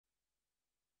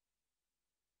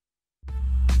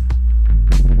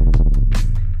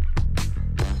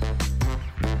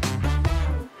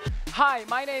Hi,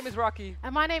 my name is Rocky.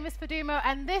 And my name is Fadumo,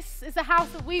 and this is the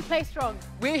house of We Play Strong.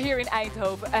 We're here in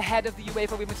Eindhoven, ahead of the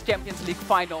UEFA Women's Champions League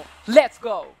final. Let's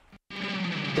go!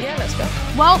 Yeah, let's go.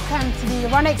 Welcome to the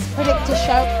Euronics Predictor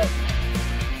Show.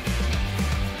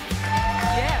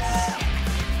 Yes!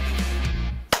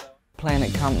 Playing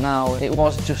at Camp Nou, it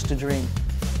was just a dream.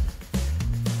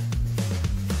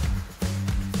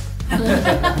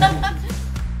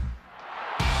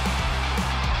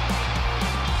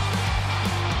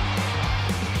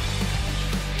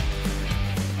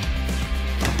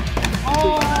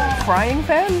 Frying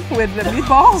pan with the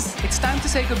meatballs. It's time to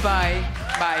say goodbye.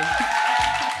 Bye.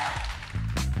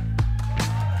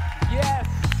 Yes!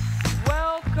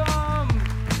 Welcome!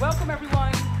 Welcome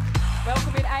everyone.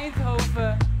 Welcome in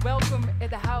Eindhoven. Welcome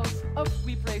at the house of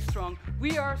We Play Strong.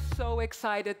 We are so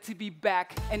excited to be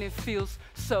back and it feels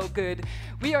so good.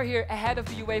 We are here ahead of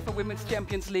the UEFA Women's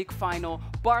Champions League final,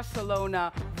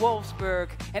 Barcelona, Wolfsburg,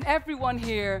 and everyone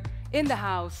here in the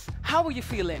house. How are you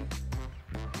feeling?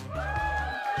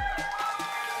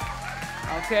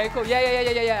 Okay, cool.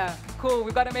 Yeah. Cool.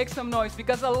 We've got to make some noise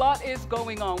because a lot is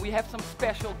going on. We have some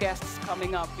special guests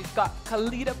coming up. We've got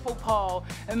Khalida Popal,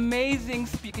 amazing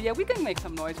speaker. Yeah, we can make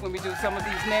some noise when we do some of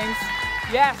these names.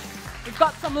 Yes. We've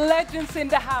got some legends in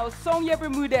the house. Sonia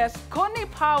Bermudez, Conny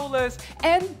Pohlers,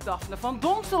 and Daphne van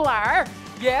Domselaar.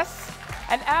 Yes.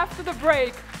 And after the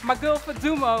break, my girl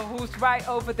Fadumo, who's right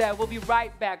over there, will be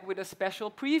right back with a special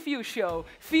preview show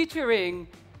featuring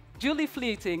Julie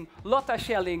Fleeting, Lotta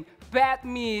Schelin, Beth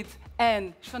Mead,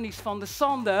 and Shanice from the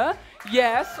Sanden.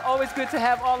 Yes, always good to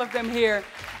have all of them here.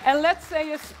 And let's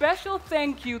say a special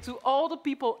thank you to all the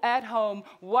people at home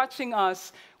watching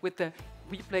us with the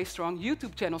We Play Strong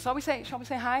YouTube channel. Shall we say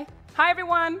hi? Hi,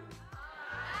 everyone.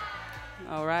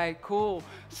 Hi. All right, cool.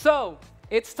 So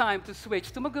it's time to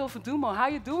switch to my girl Fadumo. How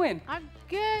you doing? I'm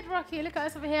good, Rocky. Look at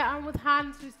us over here. I'm with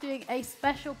Hans, who's doing a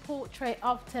special portrait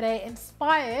of today,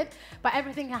 inspired by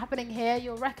everything happening here.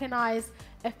 You'll recognize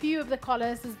a few of the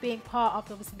colours as being part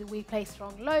of, obviously, the We Play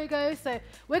Strong logo. So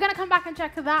we're going to come back and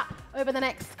check that over the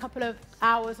next couple of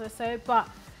hours or so. But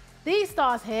these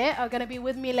stars here are going to be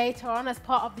with me later on as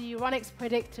part of the Euronics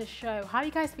Predictor Show. How are you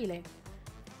guys feeling?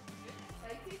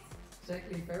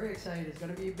 Exactly, very excited. It's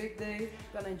going to be a big day.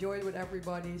 Going to enjoy it with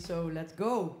everybody, so let's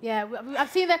go. Yeah, I've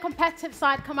seen their competitive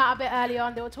side come out a bit early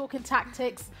on. They were talking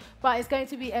tactics, but it's going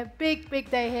to be a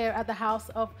big day here at the house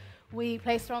of We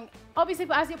Play Strong. Obviously,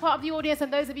 but as you're part of the audience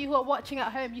and those of you who are watching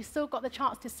at home, you still got the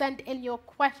chance to send in your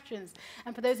questions.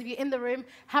 And for those of you in the room,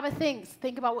 have a think.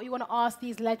 Think about what you want to ask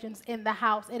these legends in the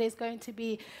house. It is going to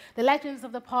be the legends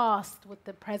of the past with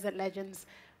the present legends.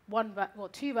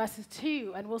 2 versus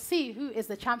 2, and we'll see who is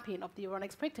the champion of the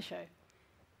Euronics Predictor Show.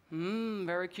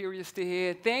 Very curious to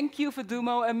hear. Thank you,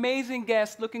 Fadumo. Amazing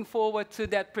guest. Looking forward to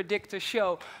that predictor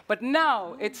show. But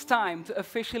now it's time to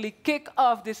officially kick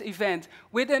off this event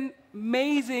with an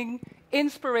amazing,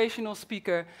 inspirational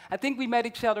speaker. I think we met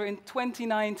each other in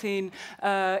 2019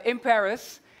 in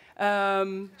Paris.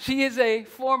 She is a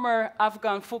former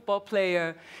Afghan football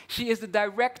player. She is the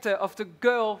director of the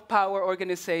Girl Power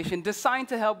organization, designed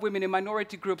to help women in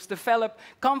minority groups develop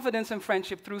confidence and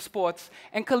friendship through sports.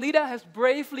 And Khalida has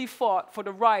bravely fought for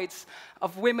the rights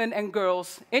of women and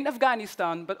girls in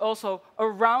Afghanistan, but also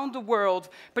around the world,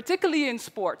 particularly in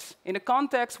sports, in a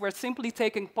context where simply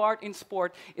taking part in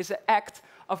sport is an act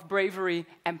of bravery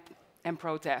and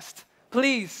protest.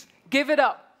 Please give it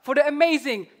up for the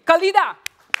amazing Khalida!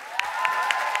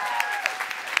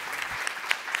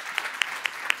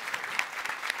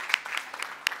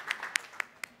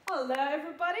 Hello,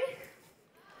 everybody.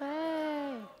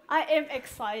 Hey. I am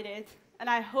excited, and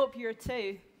I hope you're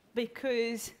too,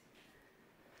 because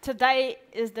today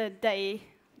is the day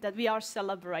that we are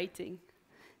celebrating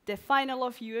the final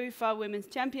of UEFA Women's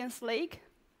Champions League.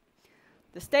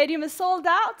 The stadium is sold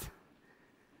out.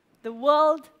 The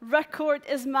world record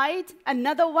is made,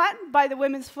 another one by the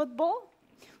women's football.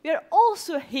 We are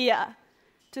also here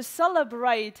to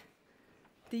celebrate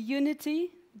the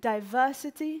unity,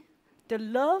 diversity, the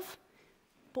love,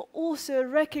 but also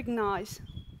recognize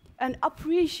and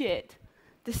appreciate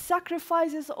the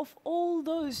sacrifices of all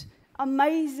those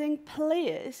amazing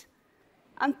players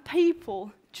and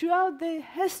people throughout the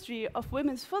history of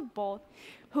women's football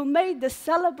who made the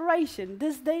celebration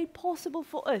this day possible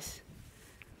for us.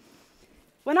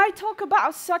 When I talk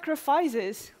about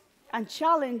sacrifices and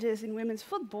challenges in women's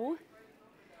football,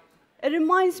 it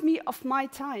reminds me of my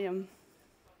time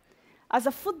as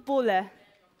a footballer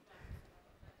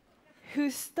who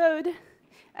stood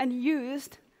and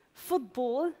used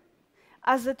football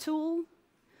as a tool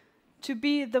to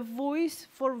be the voice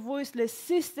for voiceless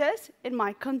sisters in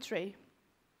my country.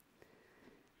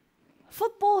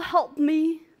 Football helped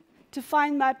me to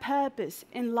find my purpose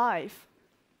in life.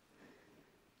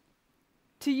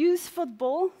 To use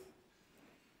football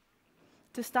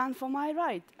to stand for my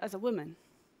right as a woman.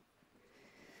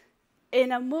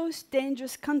 In a most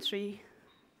dangerous country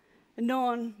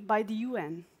known by the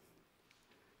UN.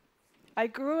 I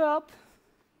grew up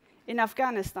in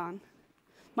Afghanistan,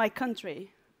 my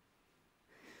country,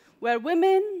 where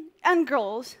women and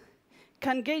girls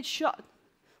can get shot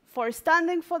for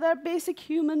standing for their basic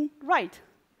human right,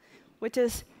 which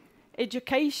is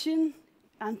education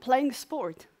and playing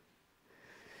sport.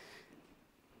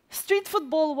 Street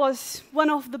football was one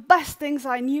of the best things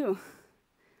I knew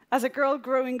as a girl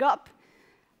growing up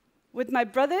with my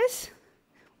brothers,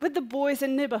 with the boys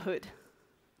in the neighborhood.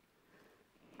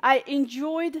 I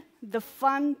enjoyed the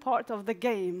fun part of the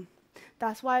game.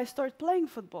 That's why I started playing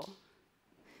football.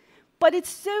 But it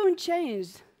soon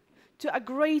changed to a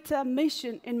greater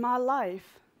mission in my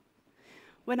life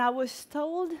when I was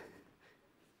told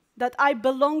that I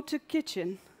belong to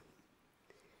kitchen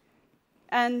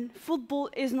and football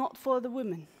is not for the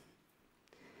women.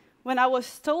 When I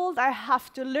was told I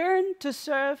have to learn to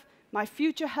serve my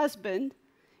future husband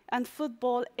and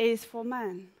football is for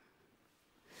men.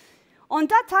 On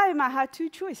that time, I had two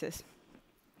choices,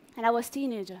 and I was a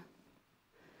teenager.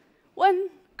 One,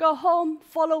 go home,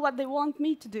 follow what they want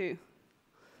me to do.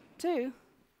 Two,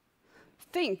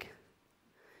 think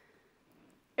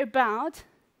about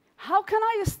how can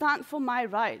I stand for my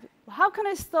right? How can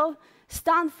I still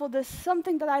stand for this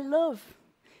something that I love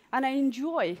and I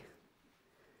enjoy?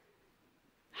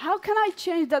 How can I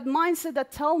change that mindset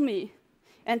that tell me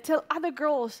and tell other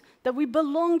girls that we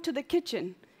belong to the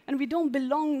kitchen and we don't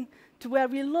belong to where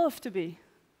we love to be?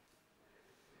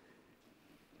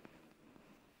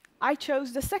 I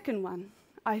chose the second one.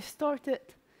 I started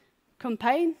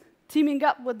campaign, teaming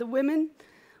up with the women,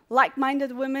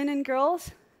 like-minded women and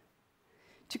girls,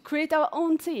 to create our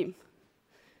own team,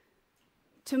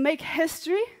 to make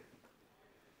history,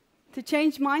 to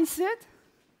change mindset,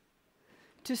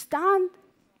 to stand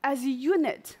as a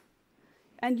unit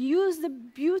and use the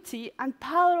beauty and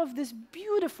power of this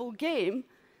beautiful game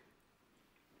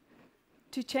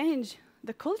to change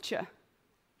the culture,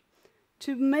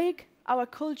 to make our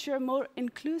culture more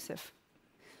inclusive.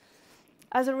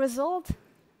 As a result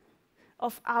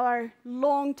of our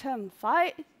long-term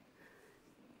fight,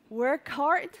 work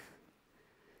hard,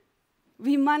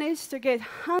 we managed to get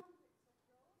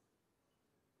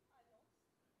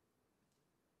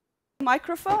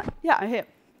microphone? Yeah, here.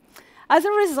 As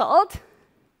a result,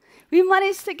 we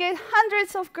managed to get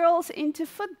hundreds of girls into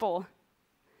football.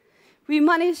 We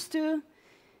managed to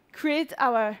create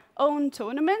our own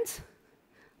tournament,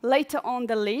 later on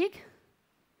the league,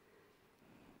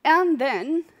 and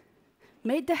then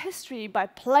made the history by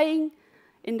playing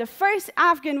in the first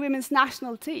Afghan women's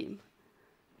national team.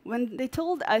 When they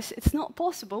told us it's not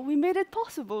possible, we made it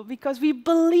possible because we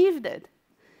believed it.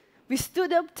 We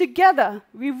stood up together.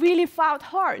 We really fought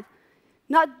hard,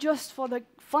 not just for the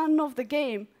fun of the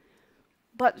game,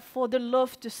 but for the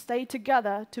love to stay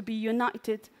together, to be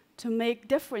united, to make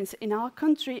difference in our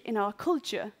country, in our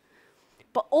culture,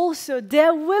 but also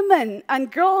their women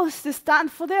and girls to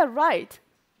stand for their right,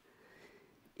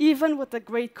 even with a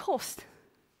great cost.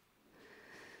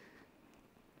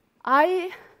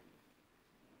 I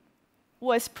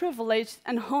was privileged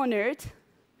and honored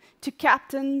to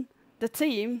captain the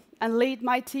team and lead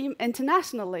my team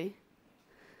internationally.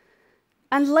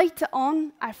 And later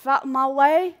on, I found my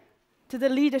way to the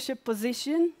leadership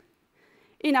position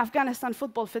in Afghanistan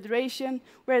Football Federation,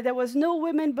 where there was no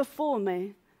women before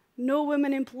me, no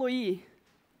women employee.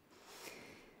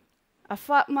 I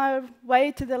found my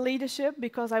way to the leadership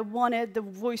because I wanted the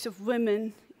voice of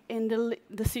women in the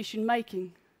decision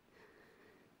making.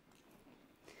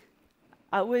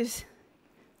 I was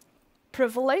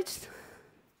privileged,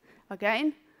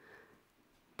 again,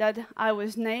 that I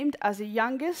was named as the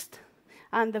youngest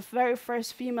and the very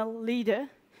first female leader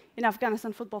in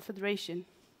Afghanistan Football Federation.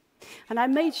 And I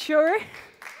made sure,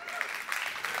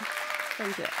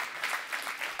 thank you.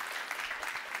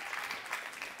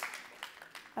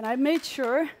 And I made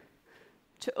sure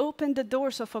to open the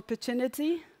doors of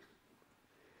opportunity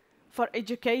for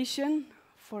education,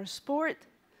 for sport,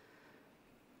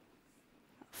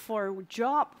 for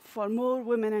job, for more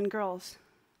women and girls.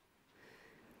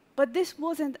 But this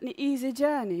wasn't an easy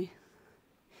journey.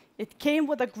 It came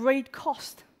with a great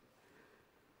cost.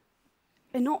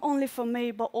 And not only for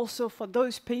me, but also for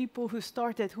those people who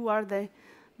started, who are the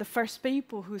first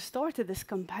people who started this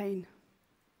campaign.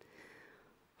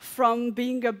 From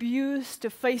being abused, to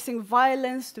facing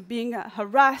violence, to being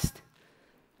harassed,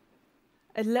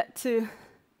 it led to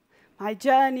my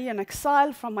journey and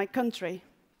exile from my country,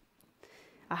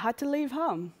 I had to leave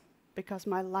home because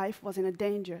my life was in a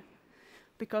danger,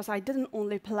 because I didn't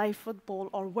only play football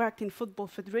or work in football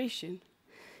federation,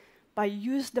 but I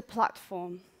used the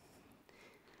platform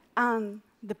and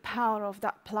the power of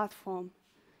that platform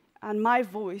and my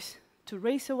voice to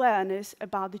raise awareness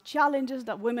about the challenges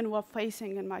that women were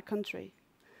facing in my country,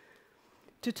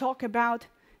 to talk about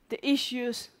the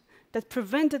issues that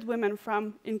prevented women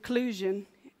from inclusion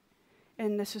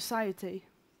in the society.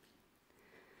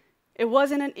 It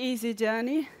wasn't an easy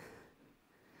journey.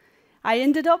 I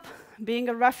ended up being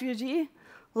a refugee,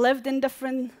 lived in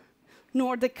different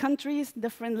Nordic countries,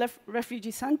 different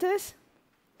refugee centers.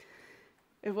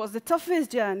 It was the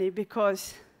toughest journey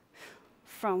because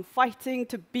from fighting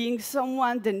to being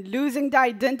someone, then losing the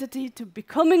identity to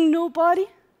becoming nobody,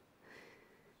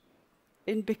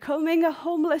 in becoming a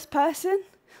homeless person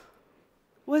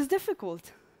was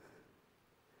difficult.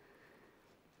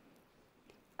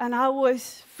 And I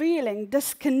was feeling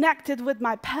disconnected with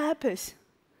my purpose.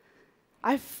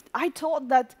 I thought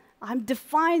that I'm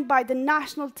defined by the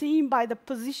national team, by the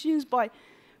positions, by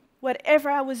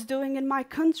whatever I was doing in my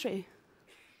country.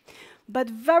 But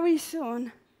very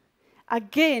soon,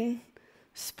 again,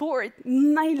 sport,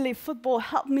 mainly football,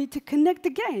 helped me to connect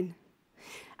again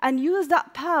and use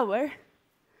that power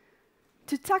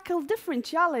to tackle different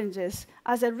challenges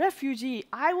as a refugee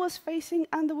I was facing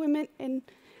and the women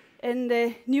in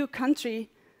the new country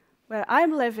where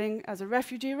I'm living as a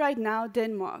refugee right now,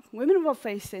 Denmark. Women were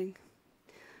facing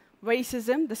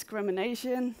racism,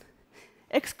 discrimination,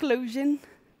 exclusion,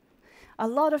 a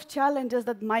lot of challenges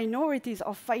that minorities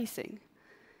are facing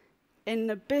in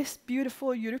the best,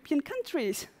 beautiful European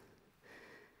countries.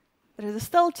 There are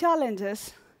still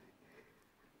challenges.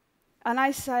 And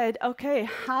I said, okay,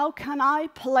 how can I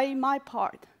play my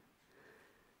part?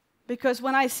 Because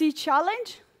when I see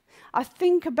challenge, I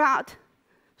think about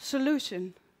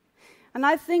solution. And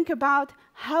I think about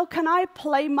how can I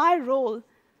play my role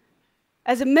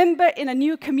as a member in a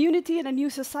new community, in a new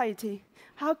society?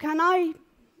 How can I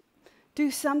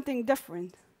do something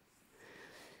different?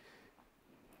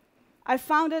 I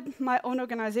founded my own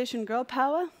organization, Girl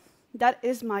Power. That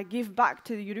is my give back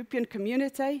to the European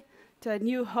community, to a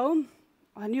new home,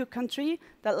 a new country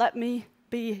that let me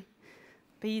be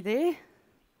there.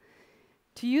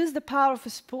 To use the power of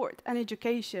sport and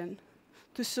education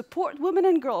to support women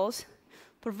and girls,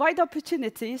 provide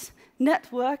opportunities,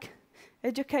 network,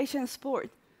 education, sport,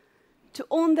 to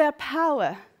own their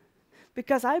power.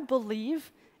 Because I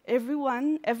believe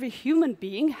everyone, every human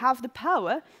being have the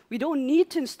power. We don't need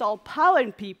to install power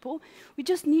in people. We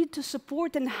just need to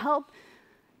support and help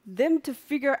them to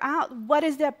figure out what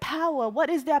is their power, what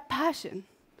is their passion,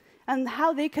 and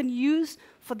how they can use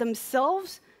for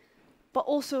themselves, but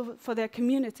also for their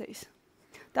communities.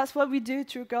 That's what we do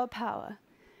through Girl Power.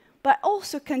 But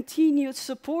also continue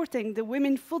supporting the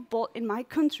women's football in my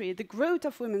country, the growth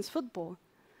of women's football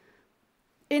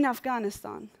in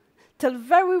Afghanistan. Till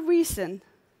very recent,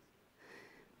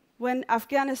 when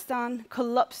Afghanistan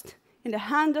collapsed in the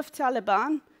hand of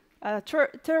Taliban, a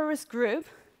terrorist group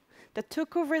that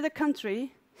took over the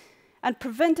country and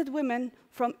prevented women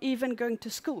from even going to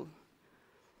school.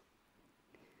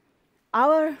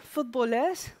 Our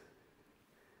footballers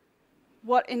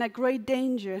were in a great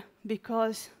danger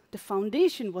because the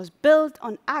foundation was built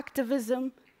on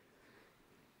activism.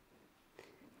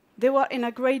 They were in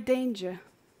a great danger.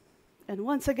 And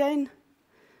once again,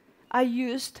 I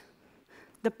used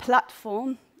the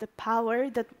platform, the power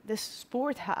that the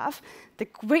sport have, the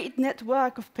great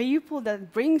network of people that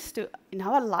it brings to in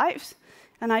our lives,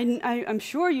 and I'm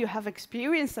sure you have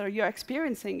experienced or you're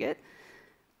experiencing it.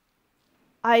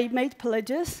 I made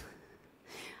pledges.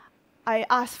 I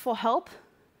asked for help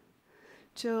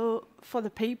for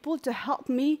the people to help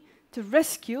me to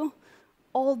rescue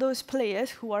all those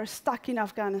players who are stuck in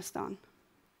Afghanistan.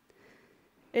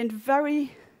 In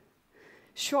very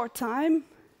short time,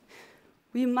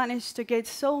 we managed to get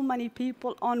so many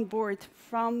people on board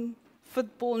from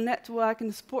Football Network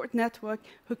and Sport Network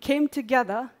who came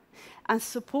together and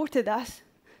supported us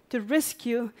to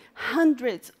rescue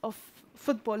hundreds of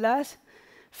footballers,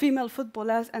 female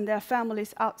footballers and their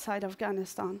families outside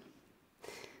Afghanistan.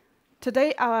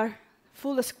 Today, our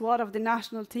full squad of the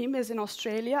national team is in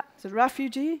Australia as a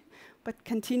refugee, but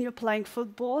continue playing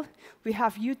football. We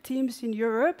have youth teams in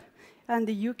Europe and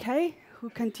the UK who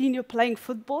continue playing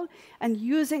football and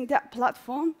using that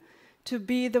platform to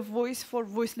be the voice for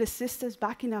voiceless sisters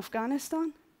back in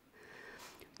Afghanistan.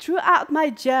 Throughout my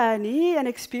journey and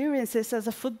experiences as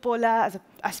a footballer,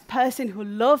 as a person who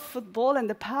loved football and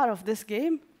the power of this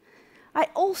game, I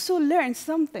also learned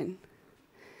something.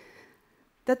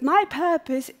 that my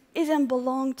purpose isn't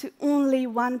belong to only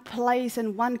one place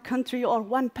and one country or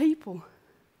one people.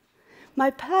 My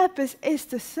purpose is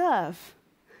to serve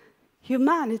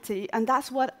humanity, and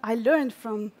that's what I learned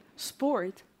from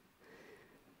sport.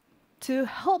 To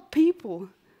help people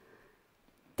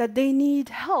that they need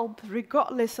help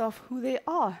regardless of who they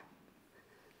are.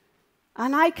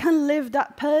 And I can live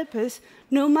that purpose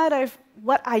no matter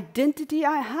what identity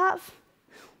I have,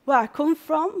 where I come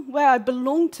from, where I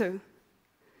belong to.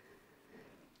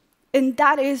 And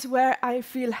that is where I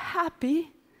feel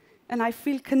happy and I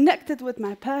feel connected with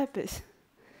my purpose.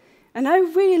 And I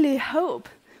really hope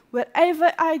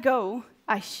wherever I go,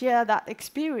 I share that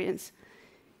experience.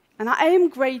 And I am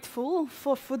grateful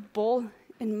for football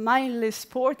and mindless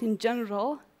sport in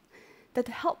general that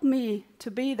helped me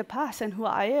to be the person who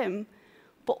I am,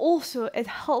 but also it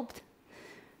helped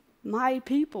my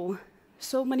people,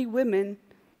 so many women,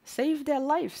 save their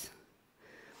lives.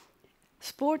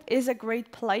 Sport is a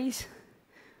great place,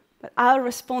 but our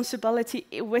responsibility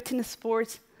within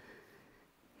sports,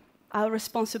 our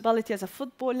responsibility as a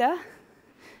footballer,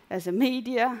 as a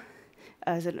media,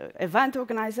 as an event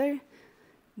organizer,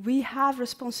 we have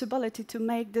responsibility to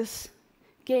make this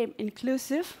game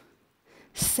inclusive,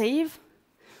 safe,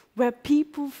 where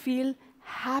people feel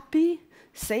happy,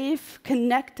 safe,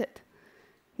 connected.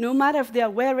 No matter if they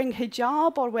are wearing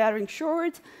hijab or wearing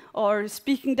shorts or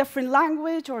speaking different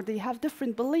language or they have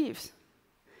different beliefs.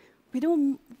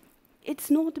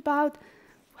 It's not about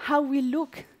how we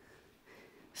look.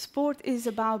 Sport is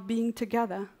about being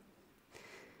together.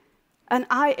 And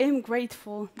I am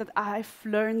grateful that I've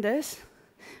learned this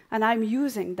and I'm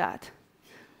using that.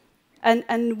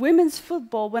 And women's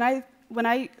football, when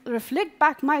I reflect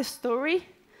back my story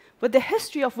with the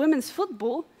history of women's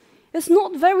football, it's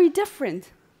not very different.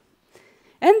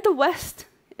 In the West,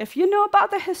 if you know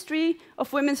about the history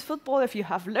of women's football, if you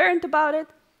have learned about it,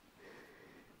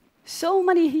 so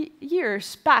many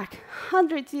years back,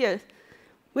 100 years,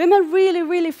 women really,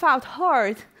 really fought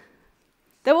hard.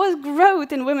 There was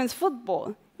growth in women's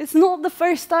football. It's not the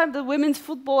first time that women's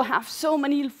football have so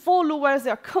many followers.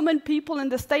 There are common people in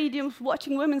the stadiums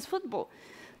watching women's football.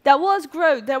 There was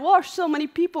growth. There were so many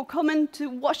people coming to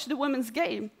watch the women's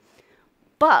game.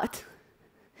 But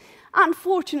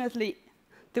unfortunately,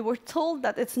 they were told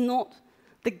that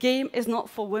the game is not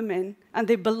for women, and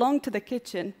they belong to the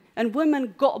kitchen, and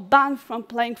women got banned from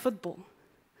playing football.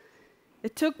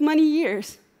 It took many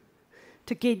years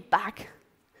to get back.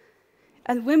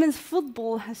 And women's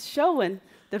football has shown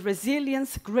the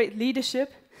resilience, great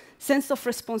leadership, sense of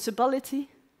responsibility,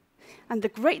 and the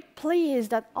great players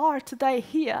that are today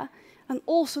here, and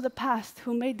also the past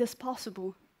who made this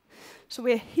possible. So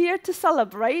we're here to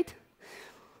celebrate.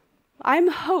 I'm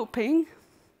hoping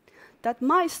that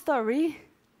my story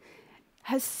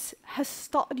has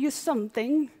taught you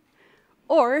something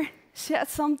or shared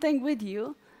something with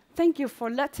you. Thank you for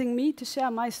letting me to share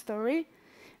my story.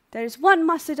 There is one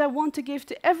message I want to give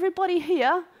to everybody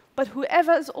here, but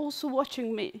whoever is also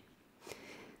watching me,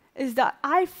 is that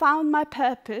I found my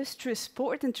purpose through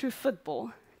sport and through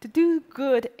football, to do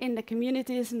good in the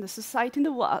communities, in the society, in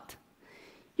the world.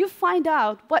 You find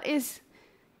out what is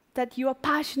that you are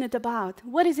passionate about.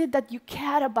 What is it that you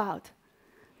care about?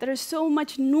 There are so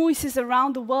much noises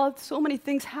around the world, so many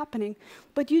things happening,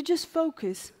 but you just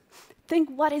focus. Think,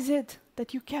 what is it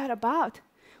that you care about?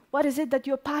 What is it that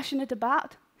you're passionate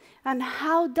about? And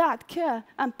how that care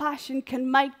and passion can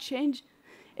make change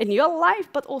in your life,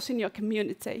 but also in your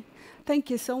community. Thank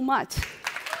you so much.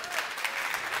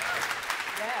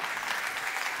 Yes.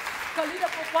 Khalida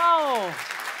Popal.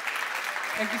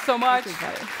 Thank you so much.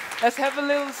 Let's have a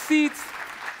little seat.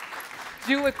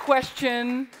 Do a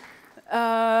question.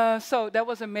 So that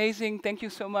was amazing. Thank you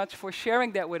so much for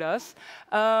sharing that with us.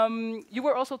 You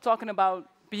were also talking about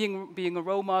being a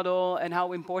role model and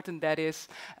how important that is.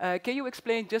 Can you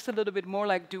explain just a little bit more,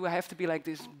 like, do I have to be like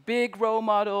this big role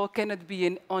model? Can it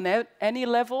be on any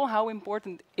level? How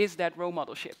important is that role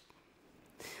modelship?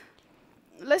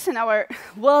 Listen, our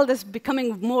world is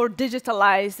becoming more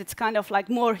digitalized. It's kind of like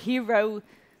more hero.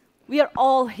 We are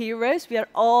all heroes. We are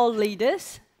all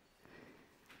leaders.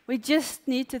 We just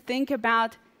need to think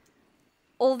about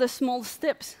all the small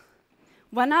steps.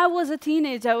 When I was a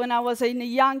teenager, when I was in a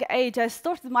young age, I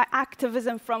started my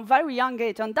activism from very young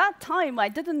age. On that time, I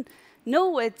didn't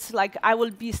know it's like I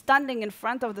will be standing in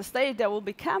front of the stage, there will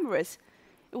be cameras.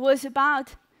 It was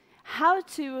about how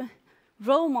to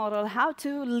role model, how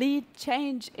to lead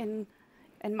change in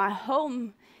my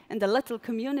home, in the little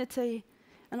community,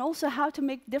 and also how to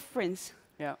make difference.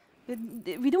 Yeah.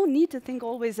 We don't need to think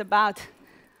always about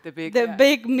the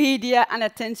big media and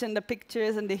attention, the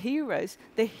pictures and the heroes.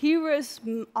 The heroes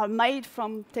are made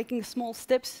from taking small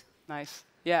steps. Nice.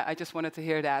 Yeah, I just wanted to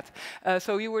hear that.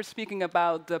 So you were speaking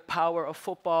about the power of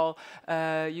football.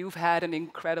 You've had an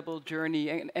incredible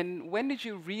journey. And when did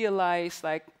you realize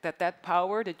like that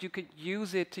power, that you could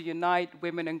use it to unite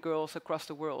women and girls across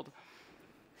the world?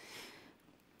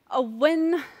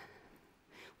 When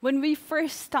we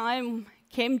first time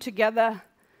came together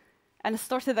and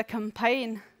started a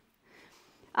campaign,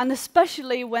 and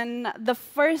especially when the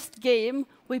first game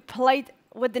we played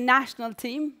with the national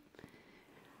team.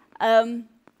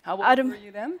 How old were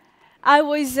you then? I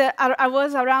was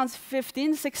around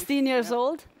 15, 16 years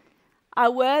old. I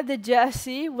wear the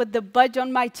jersey with the badge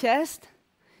on my chest,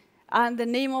 and the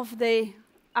name of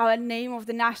our name of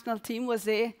the national team was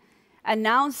there,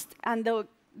 announced, and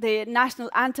the national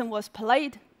anthem was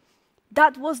played.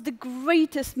 That was the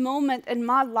greatest moment in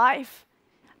my life.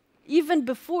 Even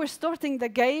before starting the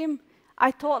game,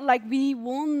 I thought like we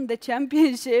won the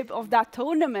championship of that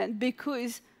tournament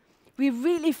because we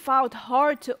really fought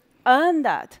hard to earn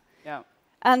that. Yeah.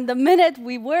 And the minute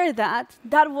we were that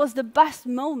was the best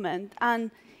moment.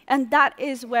 And that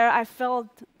is where I felt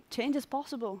change is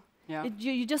possible. Yeah.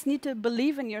 You just need to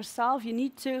believe in yourself. You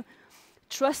need to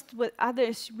trust with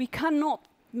others. We cannot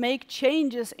make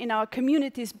changes in our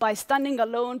communities by standing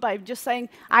alone, by just saying,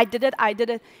 I did it, I did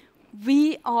it.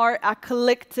 We are a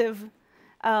collective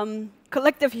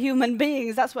human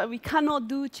beings. That's why we cannot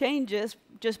do changes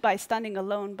just by standing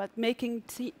alone, but making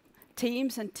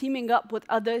teams and teaming up with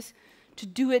others to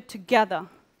do it together.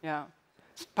 Yeah,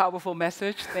 it's a powerful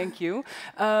message, thank you.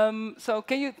 So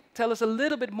can you tell us a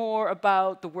little bit more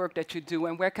about the work that you do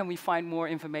and where can we find more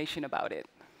information about it?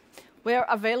 We're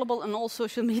available on all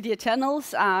social media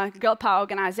channels. Girl Power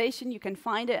Organization, you can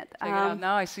find it. Check it out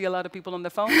now. I see a lot of people on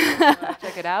the phone. So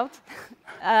check it out.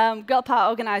 Girl Power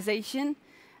Organization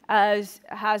has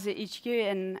a HQ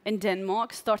in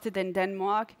Denmark, started in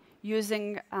Denmark,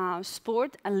 using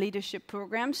sport and leadership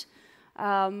programs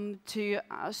to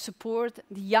support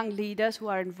the young leaders who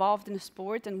are involved in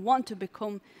sport and want to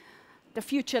become the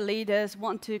future leaders,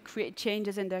 want to create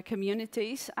changes in their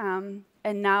communities. And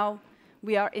now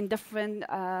we are in different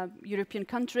European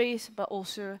countries, but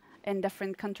also in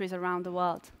different countries around the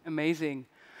world. Amazing.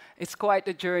 It's quite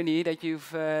a journey that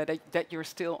you're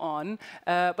still on.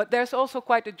 But there's also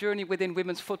quite a journey within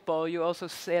women's football. You also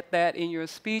said that in your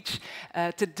speech.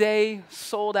 Today,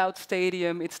 sold-out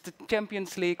stadium. It's the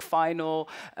Champions League final.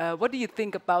 What do you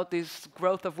think about this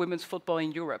growth of women's football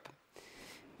in Europe?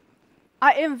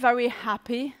 I am very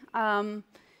happy and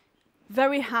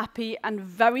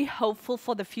very hopeful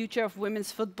for the future of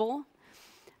women's football.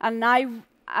 And I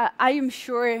am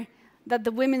sure that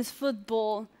the women's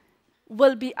football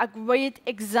will be a great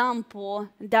example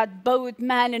that both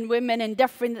men and women in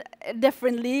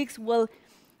different leagues will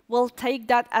take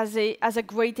that as a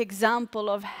great example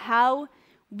of how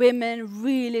women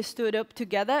really stood up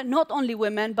together. Not only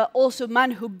women, but also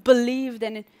men who believed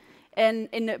in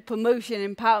the promotion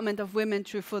and empowerment of women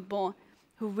through football,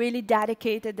 who really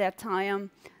dedicated their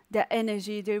time, their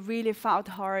energy. They really fought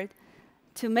hard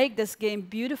to make this game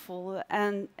beautiful.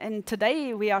 And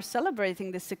today we are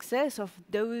celebrating the success of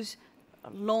those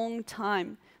long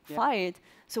time fight.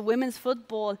 So women's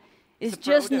football is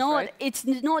just not, right? It's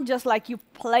not just like you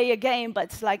play a game, but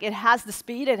it's like it has the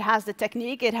speed, it has the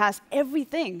technique, it has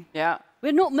everything. Yeah.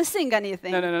 We're not missing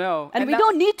anything. No. And we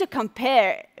don't need to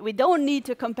compare. We don't need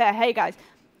to compare. Hey guys,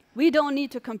 we don't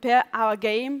need to compare our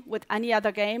game with any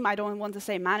other game. I don't want to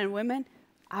say man and women.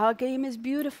 Our game is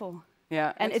beautiful.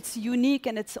 Yeah, and it's unique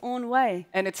in its own way.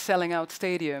 And it's selling out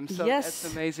stadiums, so yes.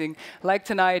 That's amazing. Like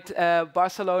tonight,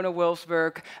 Barcelona,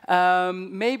 Wolfsburg.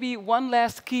 Maybe one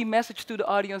last key message to the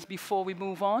audience before we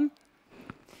move on?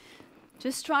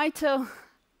 Just try to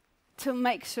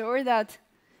make sure that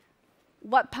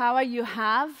what power you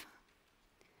have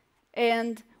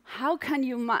and how can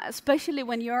you, especially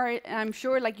when you're, I'm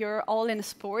sure like you're all in a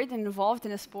sport, involved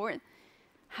in a sport,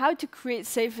 how to create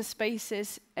safer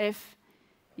spaces if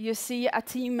you see a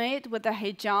teammate with a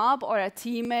hijab or a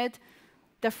teammate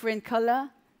different color,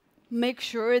 make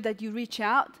sure that you reach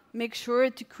out, make sure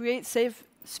to create safe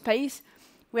space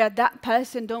where that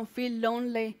person don't feel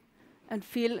lonely and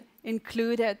feel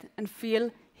included and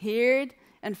feel heard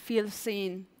and feel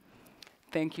seen.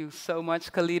 Thank you so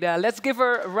much, Khalida. Let's give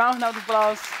her a round of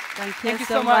applause. Thank you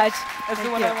so much. That's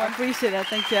the one I appreciate it.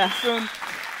 Thank you. Soon.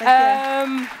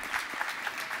 Thank you.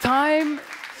 Time.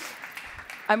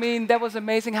 I mean, that was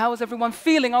amazing. How is everyone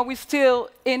feeling? Are we still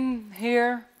in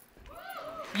here?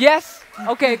 Yes?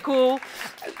 Okay, cool.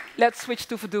 Let's switch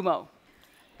to Fadumo.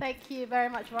 Thank you very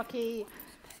much, Rocky.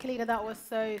 Khalida, that was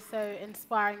so, so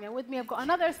inspiring. And with me, I've got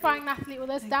another aspiring athlete with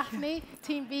us, Daphne,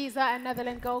 Team Visa and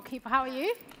Netherlands goalkeeper. How are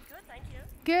you? Good, thank you.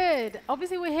 Good.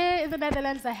 Obviously, we're here in the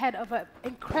Netherlands ahead of an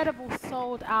incredible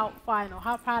sold-out final.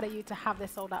 How proud are you to have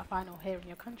this sold-out final here in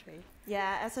your country?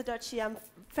 Yeah, as a Dutchie, I'm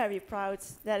very proud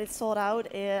that it's sold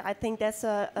out. I think that's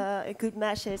a good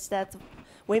message that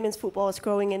women's football is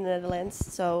growing in the Netherlands.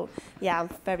 So, yeah, I'm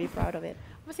very proud of it.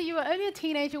 Obviously, you were only a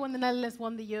teenager when the Netherlands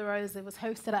won the Euros. It was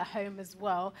hosted at home as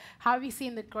well. How have you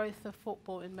seen the growth of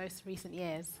football in most recent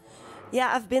years?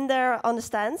 Yeah, I've been there on the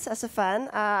stands as a fan.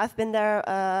 I've been there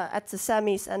at the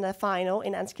semis and the final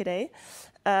in Enschede.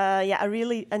 Yeah, I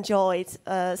really enjoyed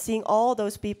seeing all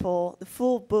those people, the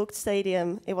full booked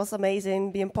stadium. It was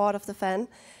amazing being part of the fan,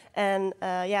 and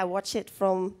yeah, watch it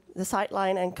from the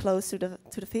sideline and close to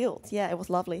the field. Yeah, it was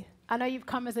lovely. I know you've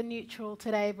come as a neutral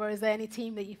today, but is there any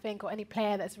team that you think or any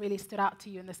player that's really stood out to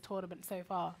you in this tournament so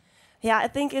far? Yeah, I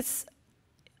think it's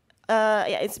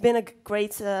been a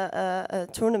great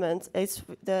tournament.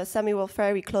 The semi were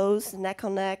very close, neck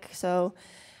on neck. So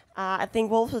I think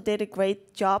Wolfsburg did a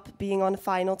great job being on the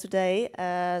final today.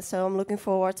 So I'm looking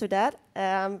forward to that.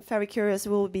 I'm very curious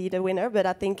who will be the winner, but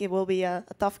I think it will be a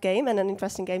tough game and an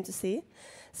interesting game to see.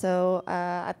 So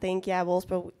I think, yeah,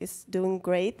 Wolfsburg is doing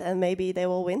great, and maybe they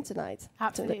will win tonight.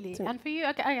 Absolutely. And for you,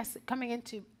 I guess, coming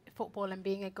into football and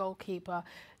being a goalkeeper,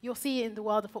 you'll see in the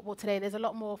world of football today, there's a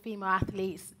lot more female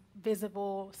athletes,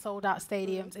 visible, sold-out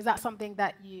stadiums. Is that something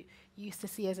that you used to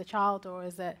see as a child, or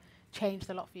has it changed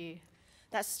a lot for you?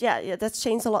 That's that's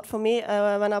changed a lot for me.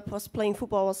 When I was playing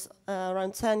football, I was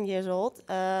around 10 years old.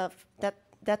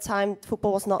 That time,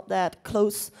 football was not that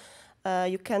close.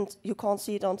 You can't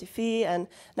see it on TV, and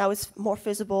now it's more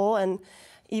visible. And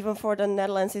even for the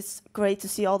Netherlands, it's great to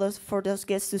see those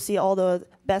kids to see all the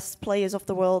best players of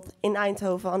the world in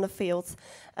Eindhoven on the field.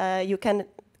 You can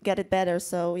get it better,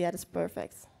 so yeah, that's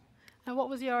perfect. And what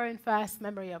was your own first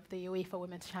memory of the UEFA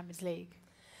Women's Champions League?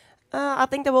 I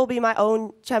think that will be my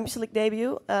own Champions League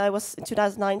debut. It was in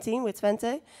 2019 with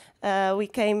Twente. We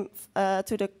came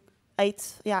to the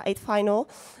eighth final.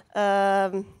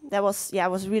 That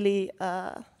was really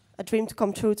a dream to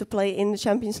come true to play in the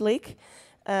Champions League.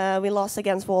 We lost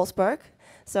against Wolfsburg,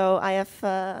 so I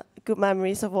have good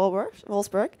memories of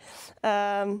Wolfsburg.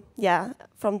 Yeah,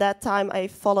 from that time I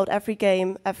followed every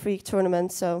game, every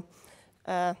tournament. So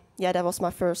yeah, that was my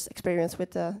first experience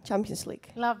with the Champions League.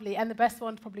 Lovely, and the best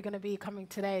one's probably going to be coming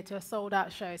today to a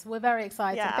sold-out show. So we're very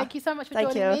excited. Yeah. Thank you so much for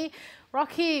joining me.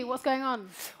 Rocky, what's going on?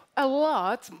 A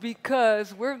lot,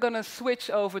 because we're going to switch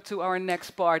over to our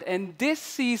next part. And this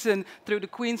season, through the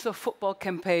Queens of Football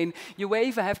campaign,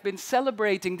 UEFA have been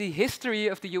celebrating the history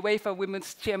of the UEFA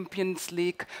Women's Champions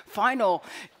League final.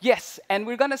 Yes, and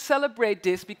we're going to celebrate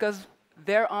this because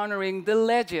they're honoring the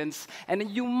legends. And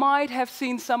you might have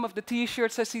seen some of the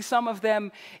T-shirts. I see some of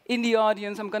them in the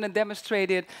audience. I'm going to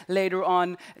demonstrate it later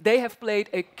on. They have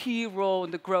played a key role in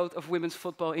the growth of women's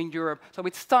football in Europe. So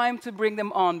it's time to bring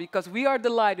them on, because we are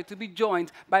delighted to be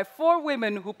joined by 4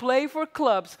 women who play for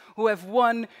clubs who have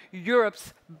won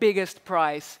Europe's biggest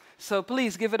prize. So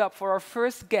please give it up for our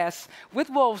first guest with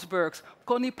Wolfsburg's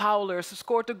Conny Pohlers, who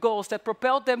scored the goals that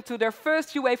propelled them to their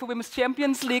first UEFA Women's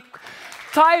Champions League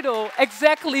title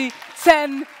exactly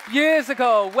 10 years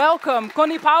ago. Welcome,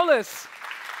 Conny Pohlers.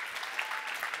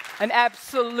 An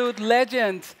absolute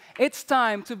legend. It's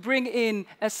time to bring in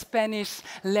a Spanish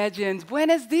legend.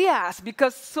 Buenos dias,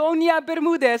 because Sonia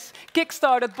Bermúdez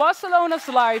kickstarted Barcelona's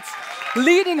lights,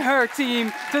 leading her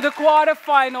team to the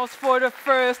quarterfinals for the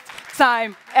first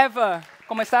time ever.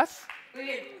 ¿Cómo estás?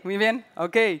 Muy bien.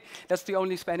 Okay, that's the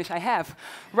only Spanish I have.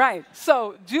 Right,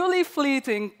 so Julie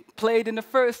Fleeting played in the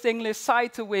first English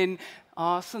side to win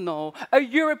Arsenal a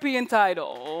European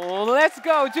title. Let's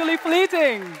go, Julie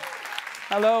Fleeting.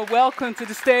 Hello, welcome to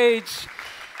the stage.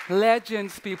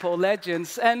 Legends, people,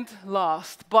 legends. And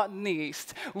last but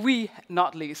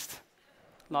not least,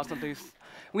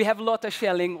 we have Lotta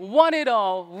Schelin, won it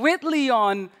all with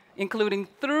Lyon, including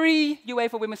 3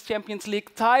 UEFA Women's Champions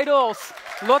League titles.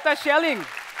 Lotta Schelin.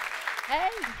 Hey.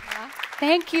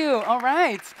 Thank you. All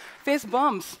right. Fist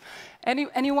bumps.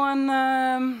 Anyone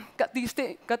got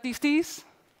these teas?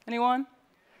 Anyone?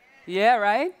 Yeah,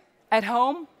 right? At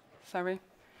home? Sorry.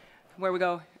 Where we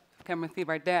go? Camera thief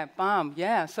right there. Bam.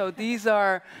 Yeah. So these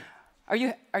are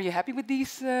you happy with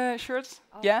these shirts?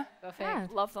 Oh, yeah? Perfect. Yeah,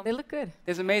 love them. They look good.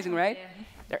 It's amazing, right? Yeah.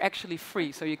 They're actually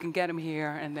free, so you can get them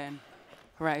here and then,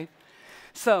 right?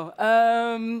 So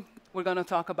we're going to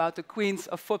talk about the Queens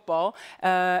of Football.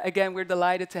 Again, we're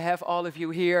delighted to have all of you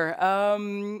here.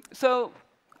 So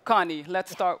Conny,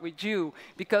 let's start with you,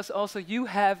 because also you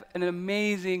have an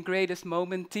amazing greatest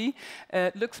moment.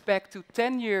 Looks back to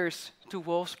 10 years to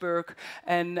Wolfsburg,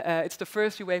 and it's the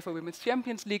first UEFA Women's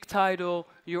Champions League title,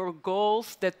 your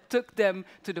goals that took them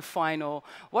to the final.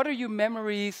 What are your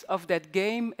memories of that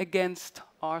game against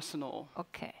Arsenal?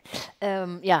 Okay.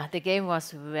 Yeah, the game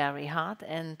was very hard,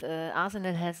 and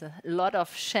Arsenal has a lot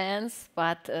of chance,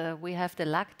 but we have the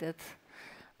luck that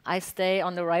I stay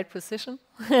on the right position,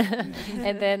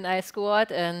 and then I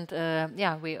scored, and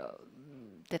yeah,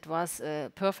 that was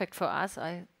perfect for us.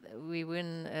 We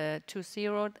win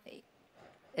 2-0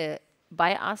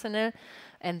 by Arsenal,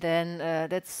 and then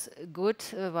that's good.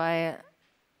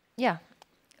 Yeah,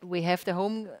 we have the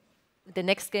home. The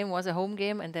next game was a home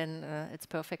game, and then it's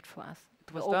perfect for us.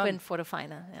 It was open for the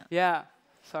final. Yeah. Yeah.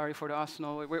 Sorry for the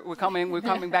Arsenal. We're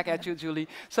coming back at you, Julie.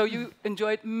 So you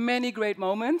enjoyed many great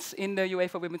moments in the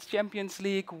UEFA Women's Champions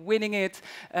League, winning it,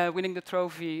 winning the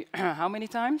trophy. How many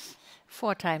times?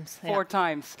 4 times. 4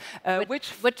 times.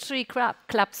 With 3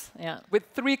 clubs. Yeah. With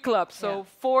 3 clubs. So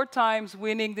 4 times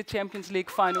winning the Champions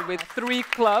League final with 3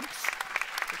 clubs.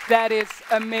 That is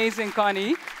amazing,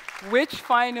 Conny. Which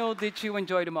final did you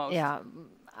enjoy the most? Yeah,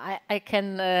 I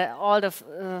can. All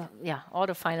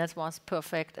the finals was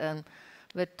perfect.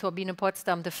 With Turbine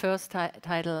Potsdam, the first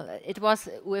title, it was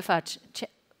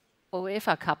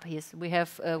UEFA Cup. Yes, we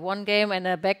have one game and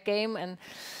a back game, and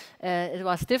it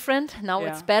was different. Now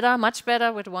it's better, much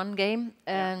better with one game.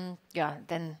 And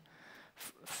then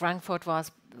Frankfurt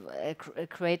was a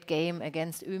great game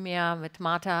against Umea with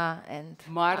Marta and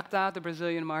Marta, the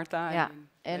Brazilian Marta. Yeah,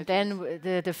 and then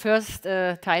the first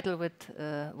title with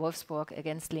Wolfsburg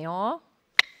against Lyon.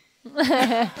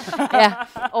 Yeah.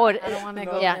 Oh, I don't want to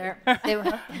go there.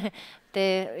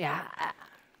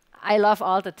 I love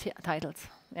all the titles.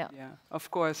 Yeah. Yeah, of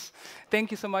course.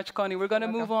 Thank you so much, Conny. We're going to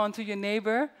move on to your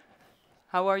neighbor.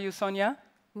 How are you, Sonja?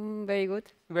 Very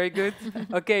good. Very good.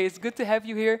 Okay, it's good to have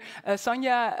you here.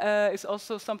 Sonja is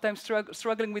also sometimes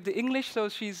struggling with the English, so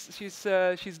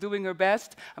she's doing her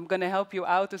best. I'm going to help you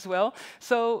out as well.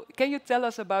 So, can you tell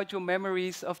us about your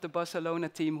memories of the Barcelona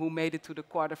team who made it to the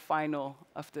quarterfinal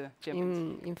of the Champions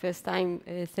League? In first time,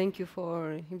 thank you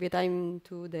for inviting me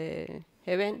to the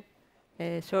event.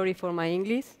 Sorry for my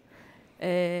English.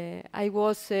 I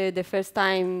was the first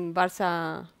time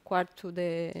Barca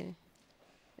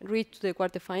reached the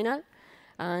quarterfinal,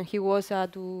 and he was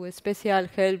to special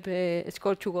help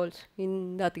score 2 goals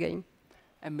in that game.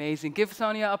 Amazing. Give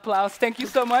Sonja applause. Thank you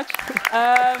so much.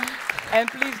 And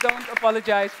please don't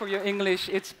apologize for your English.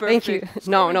 It's perfect. Thank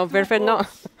you. No, perfect, no.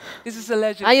 This is a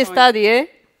legend. I study, eh?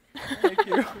 Thank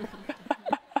you.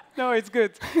 No, it's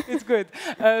good. It's good.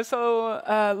 So,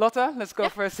 Lotta, let's go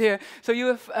first here. So you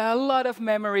have a lot of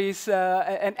memories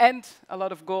and a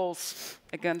lot of goals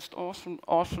against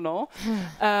Arsenal,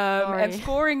 and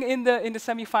scoring in the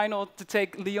semi-final to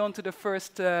take Lyon to the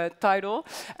first title.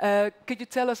 Could you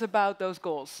tell us about those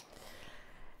goals?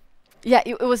 Yeah,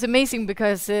 it was amazing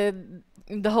because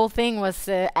the whole thing was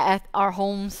at our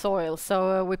home soil.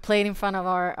 So we played in front of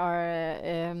our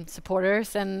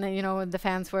supporters, and the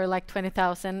fans were like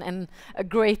 20,000, and a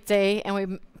great day. And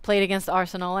we played against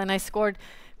Arsenal, and I scored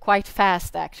quite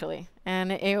fast actually,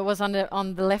 and it was on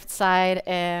the left side.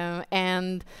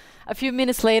 And a few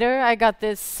minutes later, I got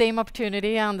the same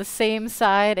opportunity on the same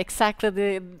side, exactly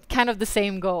the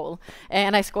same goal,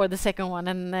 and I scored the second one,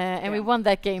 and we won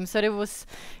that game. So it was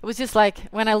just like,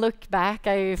 when I look back,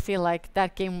 I feel like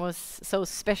that game was so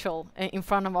special in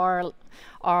front of our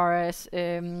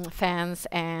fans,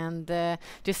 and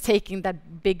just taking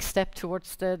that big step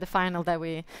towards the final that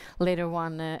we later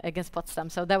won against Potsdam.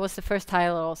 So that was the first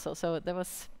title also. So that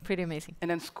was pretty amazing. And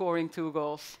then scoring 2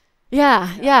 goals.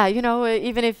 Yeah.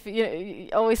 Even if you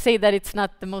always say that it's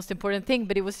not the most important thing,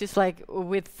 but it was just like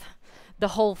with the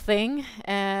whole thing,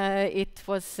 it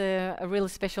was a really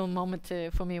special moment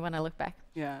for me when I look back.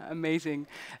 Yeah, amazing.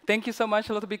 Thank you so much,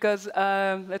 Lotta, because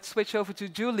let's switch over to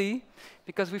Julie,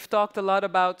 because we've talked a lot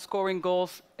about scoring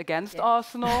goals against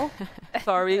Arsenal.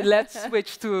 Sorry, let's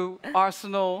switch to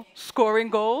Arsenal scoring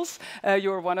goals.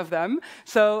 You're one of them.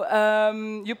 So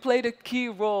you played a key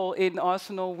role in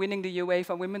Arsenal winning the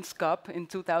UEFA Women's Cup in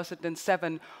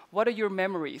 2007. What are your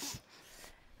memories?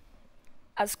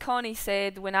 As Conny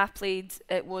said, when I played,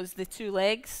 it was the 2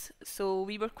 legs. So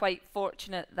we were quite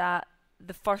fortunate that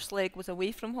the first leg was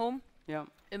away from home. Yeah.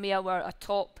 Umea were a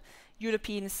top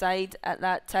European side at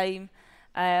that time,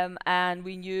 and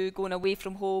we knew going away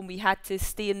from home we had to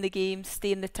stay in the game,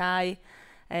 stay in the tie,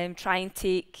 try and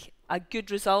take a good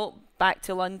result back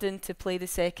to London to play the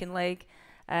second leg.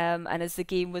 And as the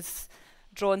game was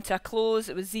drawn to a close,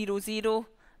 it was 0-0.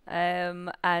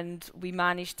 and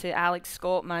Alex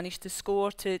Scott managed to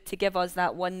score to give us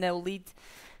that 1-0 lead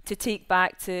to take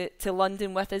back to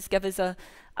London with us, give us a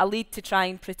lead to try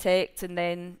and protect, and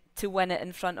then to win it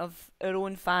in front of our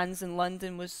own fans in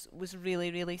London was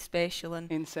really, really special.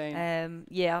 And insane.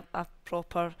 Yeah, a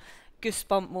proper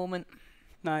goosebump moment.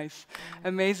 Nice.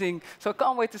 Amazing. So I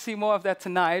can't wait to see more of that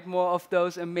tonight, more of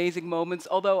those amazing moments,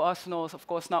 although Arsenal is of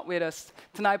course not with us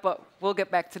tonight, but we'll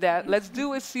get back to that. Let's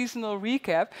do a seasonal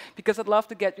recap, because I'd love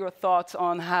to get your thoughts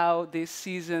on how this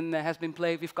season has been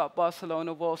played. We've got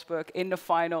Barcelona, Wolfsburg in the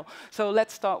final. So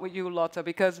let's start with you, Lotta,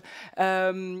 because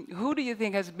who do you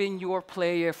think has been your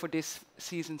player for this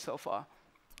season so far?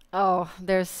 Oh,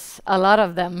 there's a lot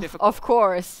of them, Difficult. of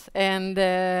course. And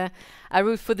I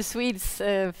root for the Swedes,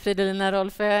 Fridolina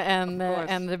Rolfö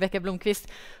and Rebecca Blomqvist,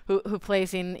 who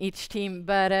plays in each team.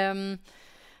 But,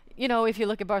 you know, if you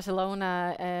look at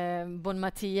Barcelona, Bon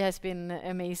Mati has been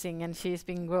amazing, and she's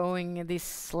been growing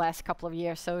this last couple of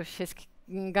years. So she's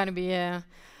going to be a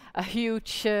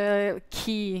huge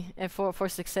key for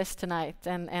success tonight.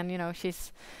 And you know,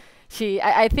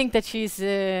 I think that she's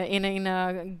in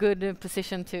a good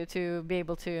position to be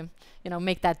able to, you know,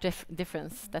 make that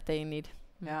difference that they need.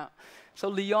 Yeah. So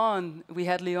Lyon, we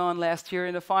had Lyon last year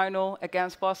in the final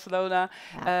against Barcelona.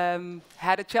 Yeah.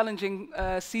 Had a challenging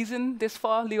season this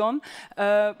far, Lyon.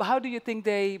 How do you think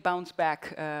they bounce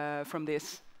back from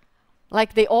this?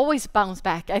 Like, they always bounce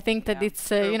back. I think that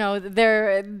it's you know,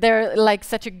 they're like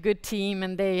such a good team,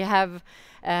 and they have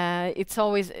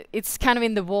it's kind of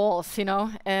in the walls, you know,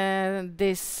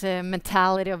 this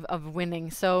mentality of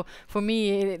winning. So for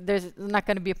me, there's not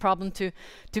going to be a problem to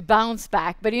bounce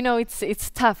back. But you know, it's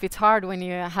tough. It's hard when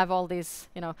you have all these,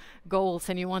 you know, goals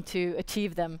and you want to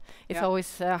achieve them. It's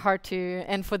always hard to.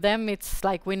 And for them, it's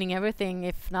like winning everything.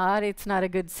 If not, it's not a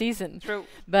good season. True.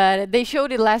 But they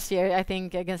showed it last year, I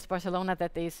think, against Barcelona,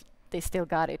 that they still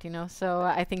got it. You know, so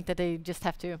I think that they just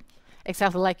have to.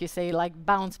 Exactly like you say, like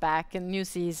bounce back in new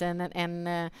season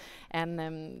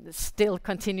and still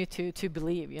continue to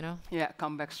believe, you know. Yeah,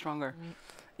 come back stronger,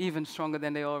 even stronger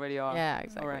than they already are. Yeah,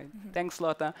 exactly. All right, thanks,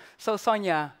 Lotta. So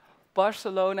Sonja,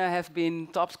 Barcelona have been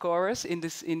top scorers in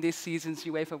this season's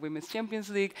UEFA Women's Champions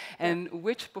League, and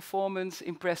which performance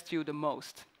impressed you the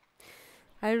most?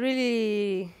 I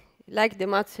really like the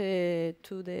match to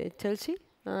the Chelsea,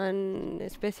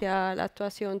 and special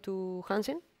actuation to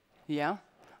Hansen. Yeah.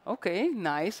 Okay,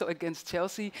 nice. So against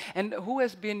Chelsea. And who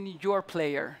has been your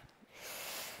player?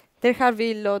 There have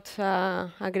been lots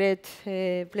of great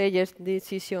players this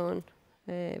season,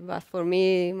 but for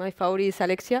me, my favorite is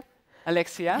Alexia.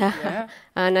 Alexia, yeah.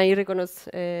 And I recognize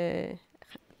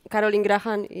Caroline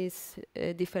Graham is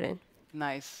different.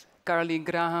 Nice. Caroline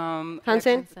Graham.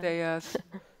 Hansen.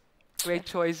 Great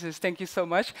choices. Thank you so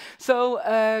much. So,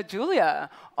 Julia,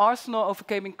 Arsenal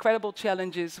overcame incredible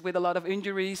challenges with a lot of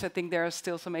injuries. I think there are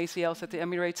still some ACLs at the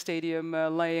Emirates Stadium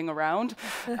laying around.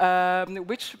 How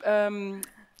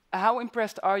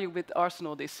impressed are you with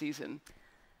Arsenal this season?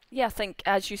 Yeah, I think,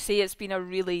 as you say, it's been a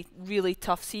really, really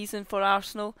tough season for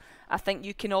Arsenal. I think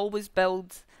you can always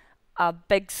build a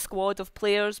big squad of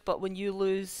players, but when you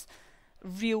lose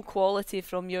real quality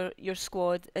from your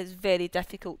squad, it's very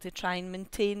difficult to try and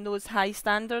maintain those high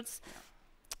standards.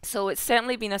 So it's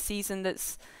certainly been a season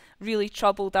that's really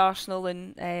troubled Arsenal,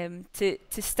 and to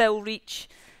still reach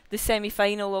the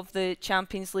semi-final of the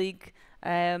Champions League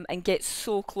and get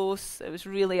so close, it was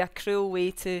really a cruel way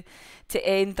to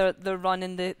end their run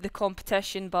in the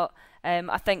competition. But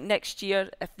I think next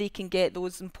year, if they can get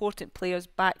those important players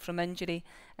back from injury,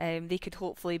 they could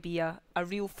hopefully be a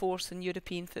real force in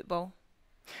European football.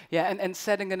 Yeah, and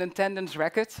setting an attendance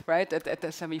record, right, at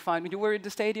the semi-final. You were in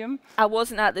the stadium? I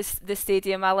wasn't at the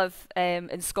stadium. I live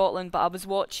in Scotland, but I was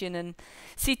watching, and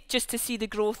just to see the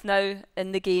growth now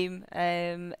in the game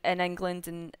in England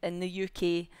and in the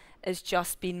UK has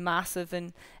just been massive.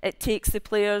 And it takes the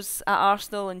players at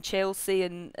Arsenal and Chelsea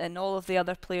and all of the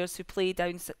other players who play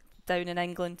down in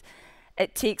England.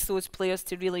 It takes those players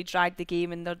to really drag the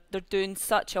game, and they're doing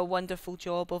such a wonderful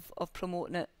job of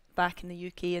promoting it back in the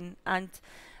UK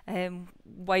and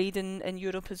wide in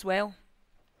Europe as well.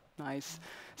 Nice.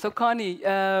 So Conny,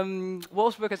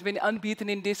 Wolfsburg has been unbeaten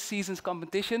in this season's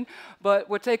competition, but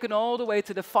were taken all the way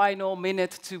to the final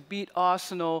minute to beat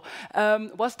Arsenal.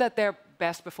 Was that their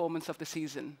best performance of the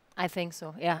season? I think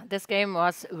so, yeah. This game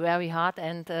was very hard,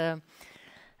 and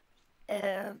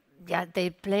yeah, the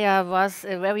player was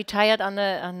very tired on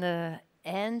the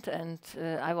end, and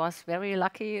I was very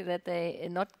lucky that they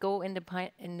not go in the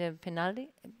penalty.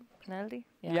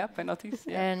 Yeah, penalties.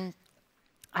 Yeah. And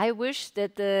I wish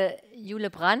that Jule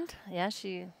Brandt, yeah,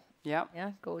 she Yeah.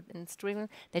 Yeah, go in streaming.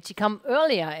 That she come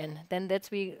earlier in. Then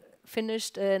that's we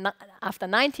finished after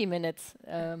 90 minutes.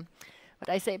 But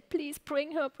I say, please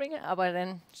bring her. But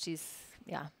then she's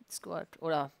scored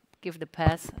or give the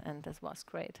pass, and that was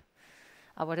great.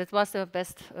 But it was the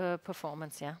best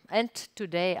performance, yeah. And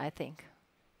today, I think.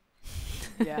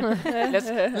 Yeah.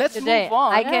 let's move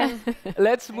on.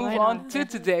 Let's move on to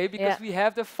today, because we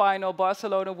have the final,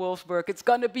 Barcelona-Wolfsburg. It's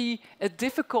going to be a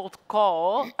difficult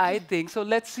call, I think. So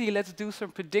let's see. Let's do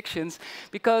some predictions.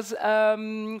 Because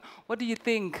what do you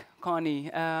think, Conny?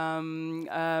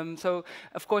 So,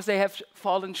 of course, they have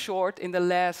fallen short in the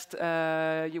last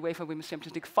UEFA Women's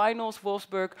Champions League finals,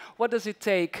 Wolfsburg. What does it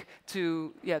take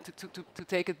to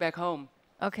take it back home?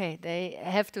 Okay, they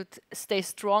have to stay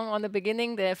strong on the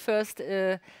beginning, the first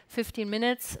 15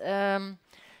 minutes, and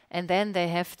then they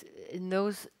have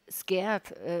no scared,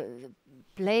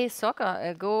 play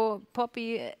soccer, go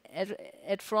Poppy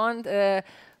at front,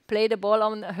 play the ball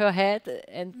on her head,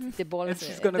 and the ball is...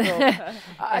 She's going to go.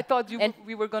 I thought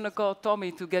we were going to call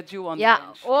Tommy to get you on the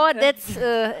bench. Or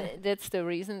that's the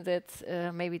reason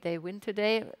that maybe they win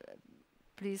today.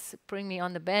 Please bring me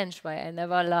on the bench, why I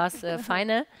never lost a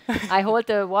final. I hold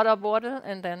the water bottle,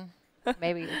 and then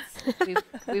maybe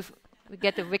we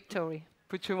get the victory.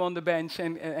 Put you on the bench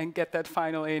and get that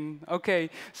final in.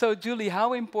 Okay, so Julie,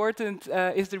 how important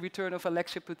is the return of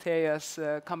Alexia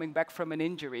Putellas coming back from an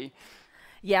injury?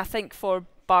 Yeah, I think for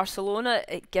Barcelona,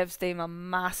 it gives them a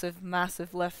massive,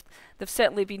 massive lift. They've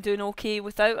certainly been doing okay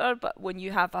without her, but when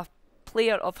you have a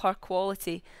player of her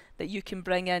quality that you can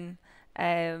bring in,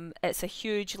 it's a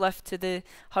huge lift to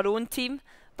her own team.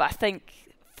 But I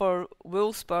think for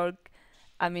Wolfsburg,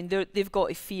 I mean, they've got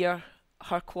to fear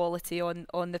her quality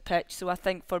on the pitch. So I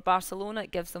think for Barcelona,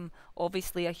 it gives them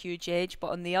obviously a huge edge.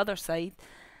 But on the other side,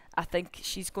 I think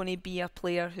she's going to be a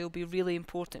player who'll be really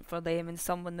important for them, and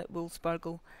someone that Wolfsburg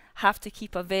will have to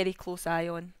keep a very close eye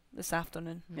on this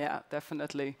afternoon. Yeah,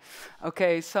 definitely.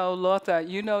 Okay, so Lotta,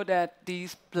 you know that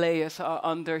these players are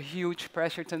under huge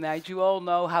pressure tonight. You all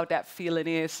know how that feeling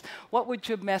is. What would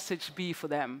your message be for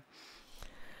them?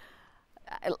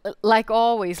 Like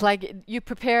always, like you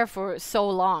prepare for so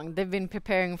long. They've been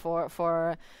preparing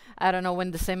for I don't know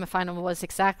when the semifinal was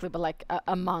exactly, but like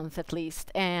a month at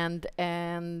least. And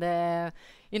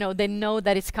you know, they know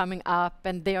that it's coming up,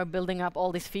 and they are building up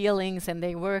all these feelings, and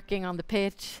they're working on the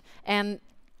pitch, and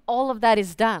all of that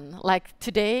is done. Like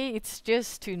today, it's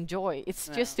just to enjoy. It's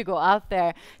just to go out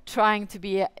there, trying to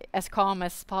be as calm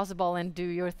as possible and do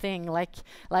your thing,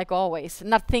 like always.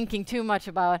 Not thinking too much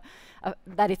about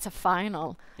that it's a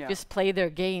final. Just play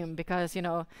their game, because you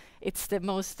know it's the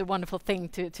most wonderful thing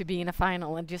to be in a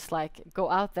final, and just like go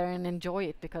out there and enjoy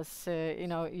it, because you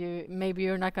know maybe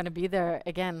you're not going to be there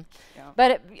again.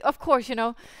 But of course, you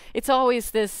know, it's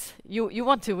always this. You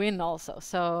want to win also,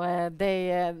 so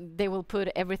they will put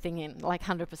everything in, like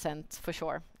 100% for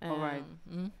sure. All right.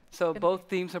 So both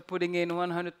teams are putting in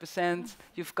 100%.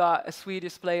 You've got a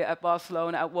Swedish player at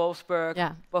Barcelona, at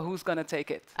Wolfsburg. But who's going to take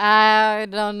it? I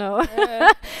don't know.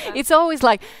 It's always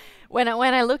like, when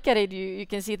I look at it, you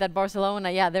can see that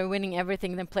Barcelona, they're winning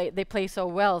everything. They play so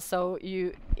well. So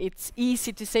it's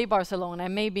easy to say Barcelona.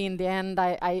 Maybe in the end,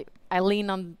 I lean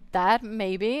on that,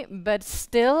 maybe. But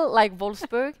still, like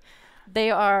Wolfsburg,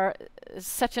 they are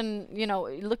such an, you know,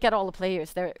 look at all the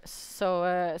players. They're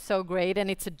so great, and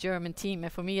it's a German team.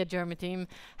 And for me, a German team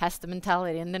has the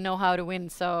mentality, and they know how to win.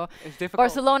 So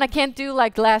Barcelona can't do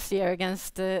like last year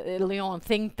against Lyon,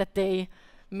 think that they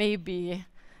maybe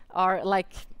are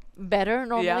like better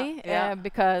normally,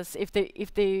 because if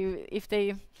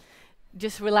they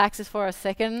just relaxes for a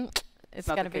second, it's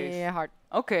gonna be hard.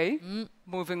 Okay,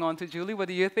 moving on to Julie. What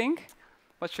do you think?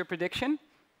 What's your prediction?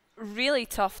 Really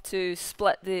tough to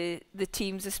split the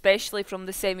teams, especially from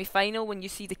the semi-final, when you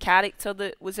see the character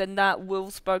that was in that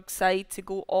Wolfsburg side to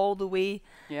go all the way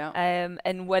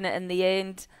and win it in the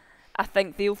end. I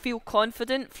think they'll feel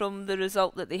confident from the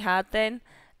result that they had then.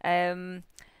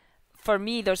 For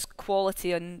me, there's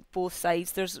quality on both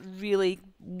sides. There's really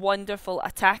wonderful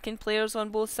attacking players on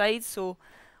both sides, so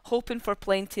hoping for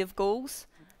plenty of goals.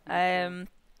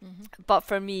 But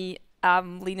for me,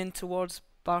 I'm leaning towards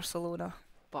Barcelona.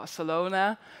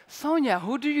 Barcelona. Sonia,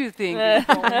 who do you think is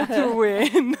going to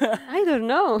win? I don't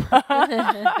know.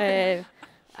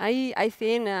 I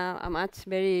think a match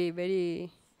very, very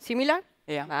similar.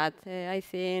 But I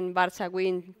think Barca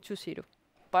win 2-0.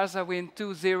 Barca win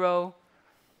 2-0.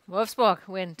 Wolfsburg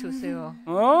win 2-0.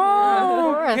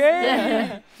 Oh,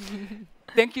 okay.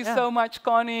 Thank you so much,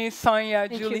 Conny, Sonia,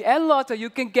 Julie, and Lotta. You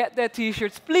can get their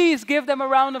T-shirts. Please give them a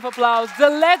round of applause. The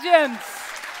legends.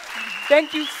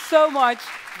 Thank you so much.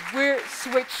 We're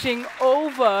switching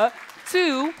over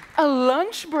to a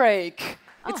lunch break.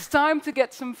 It's time to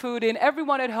get some food in.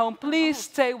 Everyone at home, please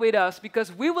stay with us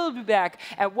because we will be back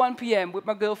at 1 p.m. with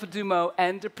my girl Fadumo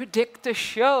and the Predictor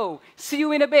Show. See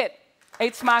you in a bit.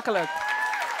 Eet smakelijk.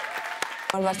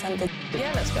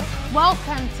 Yeah, let's go.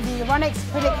 Welcome to the Euronics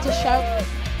Predictor Show.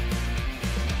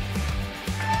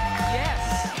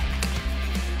 Yes.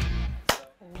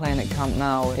 Playing at Camp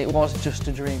Nou, it was just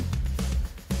a dream.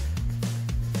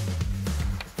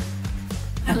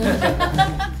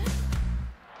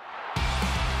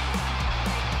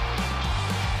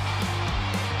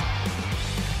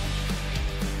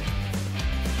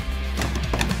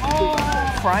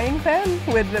 Frying pan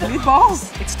with the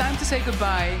meatballs. It's time to say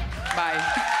goodbye. Bye.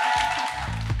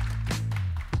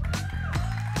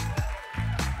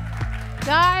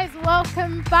 Guys,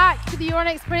 welcome back to the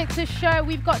Euronics Predictor Show.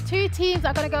 We've got two teams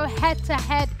that are going to go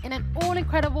head-to-head in an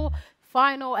all-incredible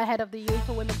final ahead of the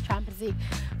UEFA Women's Champions League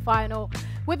final.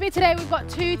 With me today, we've got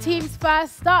two teams.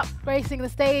 First up, gracing the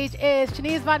stage is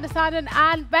Shanice van Sanden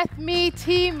and Beth Mead,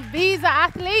 Team Visa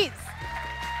Athletes.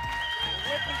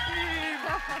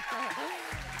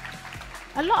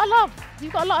 A lot of love.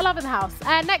 You've got a lot of love in the house.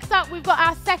 And next up, we've got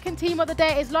our second team of the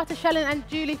day is Lotta Schelin and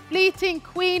Julie Fleeting,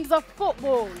 Queens of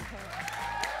Football.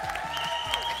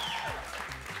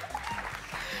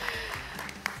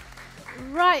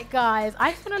 Right, guys,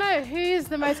 I just want to know who's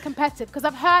the most competitive, because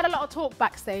I've heard a lot of talk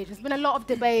backstage. There's been a lot of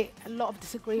debate, a lot of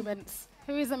disagreements.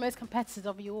 Who is the most competitive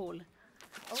of you all?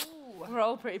 Oh, we're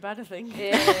all pretty bad, I think.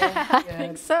 Yeah, I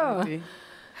think so.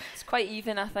 It's quite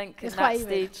even, I think, It's in quite that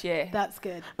even. stage, yeah. That's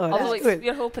good. Oh, Although that's good.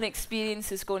 we're hoping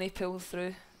experience is going to pull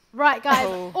through. Right, guys,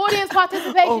 audience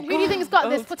participation. Who do you think has got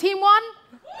this? For Team 1?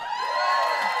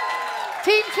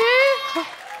 Team 2?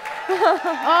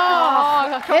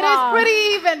 Oh, it is pretty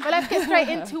even, but let's get straight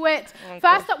into it.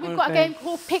 First up, we've got a game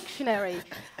called Pictionary.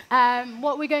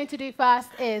 What we're going to do first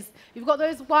is, you've got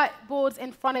those whiteboards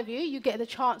in front of you. You get the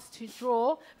chance to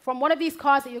draw from one of these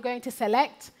cards that you're going to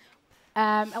select.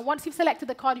 And once you've selected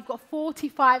the card, you've got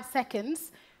 45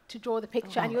 seconds to draw the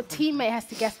picture, and your teammate has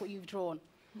to guess what you've drawn.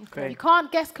 Okay. If you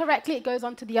can't guess correctly, it goes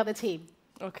on to the other team.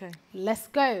 Okay. Let's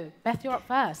go. Beth, you're up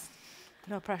first.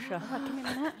 No pressure. Right, give me a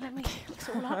minute. Let me mix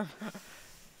it all up.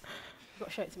 You've got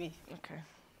to show it to me. Okay.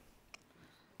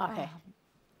 Okay.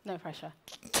 No pressure.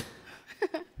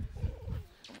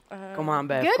 Come on,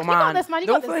 Beth. Good. Come you on. got this, man. You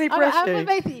Don't got feel this. any All right, pressure. I'm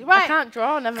with Bethy. Right. I can't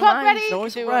draw. Never Clock mind. ready? No,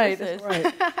 it's right. It's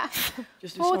right.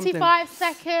 Just do 45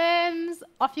 seconds.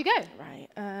 Off you go. Right.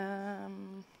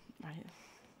 Right.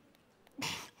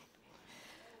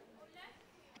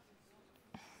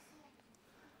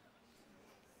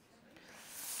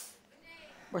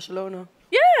 Barcelona.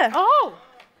 Yeah. Oh.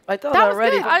 I thought That was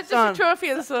already. good. I just a trophy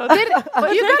of the sun. Did it?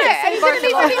 But you got it. And you didn't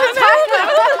even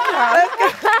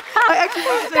I actually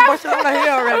wanted to say Barcelona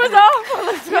here already. It was awful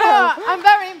as You know well. what? I'm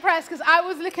very impressed because I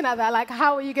was looking at that like,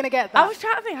 how are you going to get that? I was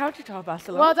trying to think, how do you draw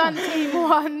Barcelona? Well done, Team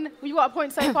 1. You got a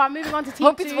point so far. Moving on to Team 2.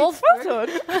 Hope it's Wolfsburg.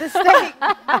 The stake.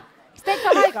 Stakes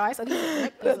are high, guys. These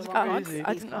are That's wrong ones. crazy.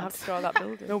 I didn't know how to draw that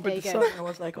building. No, but There the you go. sun, I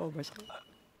was like, oh, Barcelona.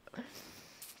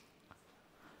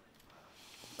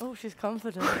 Oh, she's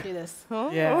confident. Do this.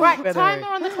 Yeah. Right, better. timer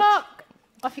on the clock.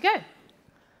 Off you go.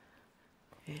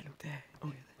 Hey, look there.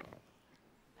 Oh,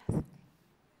 yeah.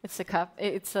 It's a cup.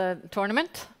 It's a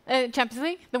tournament. Champions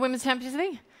League, the Women's Champions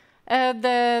League.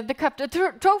 The cup, the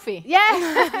trophy.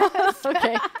 Yes.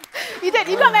 Okay. You did.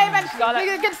 You got that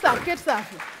eventually. Good stuff. Good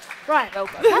stuff. Right.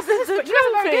 This is the You guys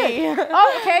are very good.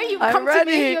 Oh, okay. You I'm come to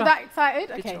ready. me. You're that excited.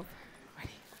 Good Okay. job.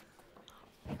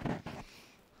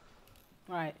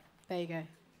 Right. There you go.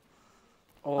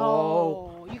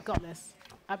 Oh. You got this.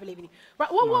 I believe in you. Right.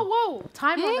 Whoa.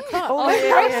 Timer on the clock. Oh,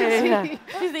 yeah.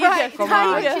 She's easier. Right. Come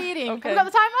Timer on. cheating. Okay. Have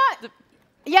we got the timer?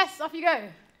 Yes. Off you go.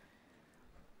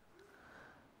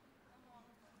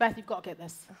 Beth, you've got to get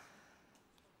this.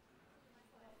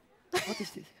 What is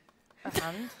this? A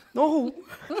hand. No.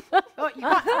 Oh,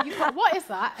 you can't. What is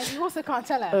that? And you also can't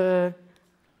tell her.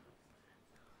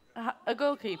 A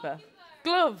goalkeeper.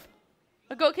 Glove.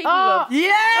 A goalkeeper Oh. glove.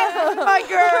 Yes, my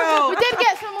girl. We did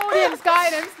get some audience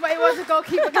guidance, but it was a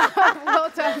goalkeeper. Well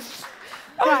done. I was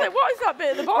like, what is that bit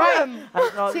at the bottom?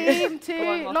 Right. Team 2. Come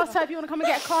on, Lotta. Lotta, if you want to come and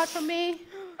get a card from me.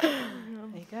 There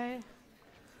you go.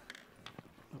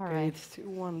 Okay, it's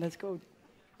 2-1. Let's go.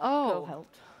 Oh.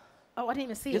 Helped. Oh, I didn't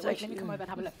even see Yes, it. Wait, let me actually, come over and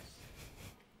have a look.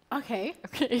 Okay.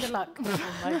 Okay. Good luck.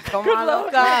 Come on,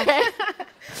 Lotta.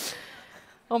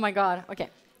 Oh my God. Okay.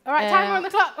 All right, timer on the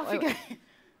clock. Off you wait, go.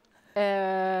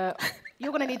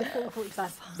 You're going to need the full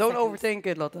 45 Don't seconds. overthink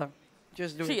it, Lotta.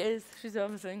 Just do She it. is. She's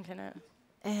overthinking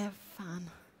it. Fun.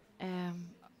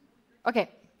 Okay.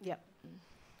 Yep.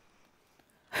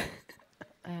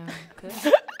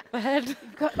 Good. ahead.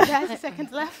 You've got 30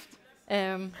 seconds left.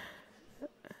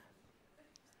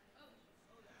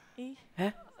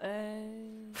 Huh?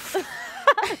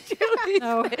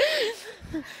 No.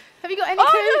 Have you got any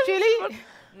clues, Julie?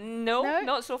 No,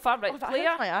 not so far. Right,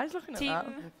 player. My eyes looking team. at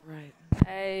that.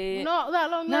 Right. Not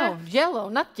that long No, left. yellow,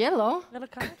 not yellow. Yellow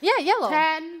card. Yeah, yellow.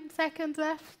 10 seconds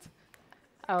left.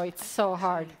 Oh, it's so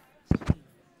hard.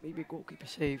 Maybe goalkeeper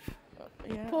save.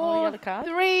 Yeah. 4, yellow card.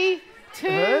 3, 2,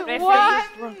 Referee.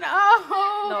 1.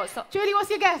 Oh. No, it's not. Julie, what's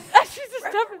your guess? She's just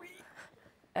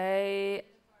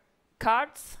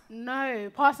cards. No,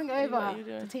 passing over are you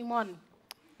doing? to team 1.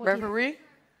 What do you- Referee?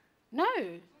 No.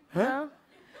 Huh?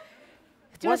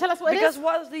 Do you want to tell us what it Because is?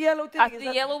 what's the yellow thing? Is The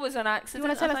that- yellow was an Do you accident.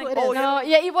 want to tell I us think. what it is? No,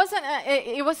 yeah, it wasn't.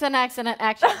 It was an accident,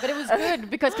 actually, but it was good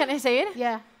because can I say it?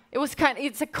 Yeah. It was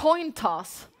it's a coin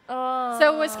toss.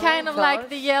 So it was kind of like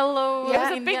the yellow. Yeah.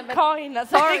 It's a in the big end, but coin.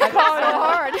 That's a big so coin.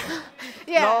 hard.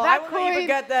 Yeah, No, I that wouldn't even coin.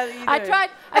 get that either.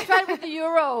 I tried with the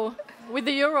euro. With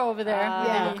the euro over there.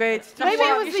 Yeah. Okay, it's too Maybe it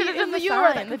far. was You should have done the the euro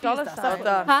sign, that the confused dollar us. sign. That's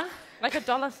Well what- done. Huh? Like a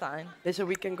dollar sign. So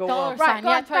we can go Dollar on. sign. Right, go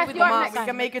Yeah, I on, tried Beth, with you're the next. dollar We sign.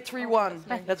 can make it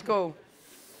 3-1. Let's go.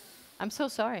 I'm so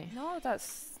sorry. No,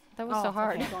 that's That was Oh, so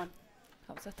hard. okay, go on.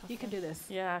 that was a tough You can do this.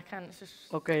 Yeah, I can. It's just.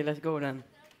 Okay, let's go then.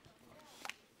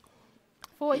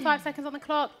 45 seconds on the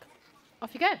clock.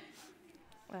 Off you go.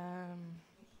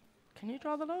 Can you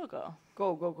draw the logo?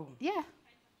 Go, go, go. Yeah.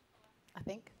 I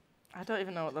think. I don't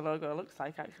even know what the logo looks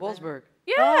like actually. Wolfsburg.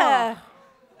 Yeah.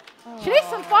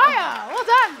 Shanice on fire. Well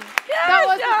done. That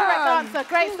was the correct answer.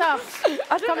 Great stuff.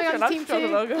 I don't Coming know on if to you're team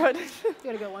allowed to draw the 2. logo. I You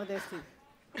gotta go one of those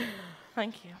two.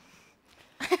 Thank you.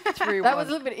 3-1. That was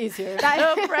a little bit easier.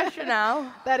 No pressure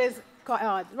now. That is quite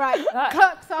hard. Right. That-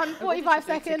 Clock's on. what did 45 you do to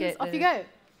seconds. get Off you there? go.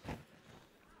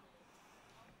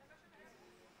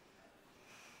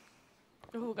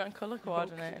 Oh, we're going colour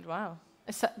coordinated. Wow.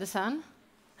 The sun.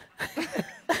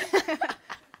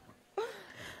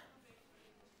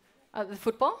 The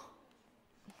football.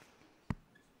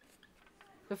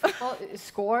 The football is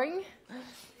scoring.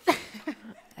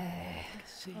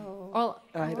 Well,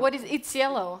 what is it's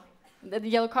yellow? The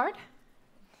yellow card.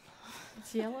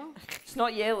 It's yellow. It's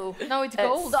not yellow. No, it's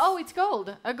gold. Oh, it's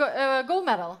gold. A gold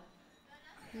medal.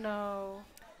 No.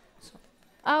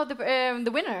 Oh,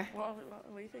 the winner. What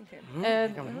are you thinking?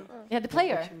 Yeah, the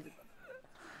player.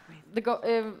 The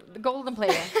golden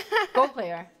player. Gold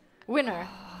player. Winner.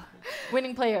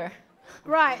 Winning player.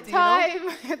 Right. Time.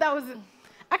 That was.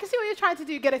 I can see what you're trying to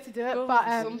do. Get it to do it, but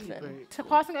to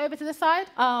passing it over to the side.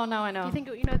 Oh, now I know. Do you think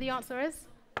you know the answer is?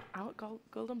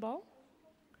 Golden ball?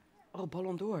 Oh,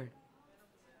 Ballon d'Or.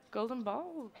 Golden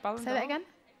ball? Ballon Say that again.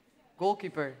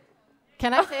 Goalkeeper.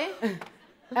 Can I say?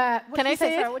 What Can did I you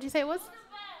say Sorry, it? what did you say it was?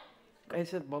 I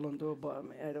said Ballon d'Or, but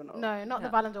I don't know. No, not the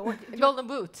Ballon d'Or. Golden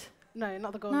boot. No,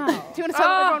 not the golden. No. Do you want to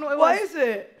tell everyone what it What was? is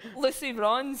it? Lucy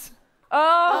Bronze.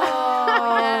 Oh,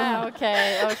 yeah,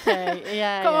 okay.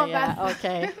 Yeah, Come on, yeah, Beth.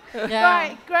 okay. Yeah.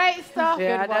 Right, great stuff.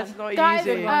 Yeah, Good that's one. not Guys,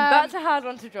 easy. That's a hard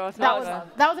one to draw. that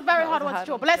was a very hard one to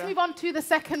draw. But let's move on to the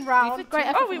second round. Great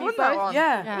effort we from won you that both. one.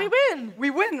 Yeah. Yeah. We win. We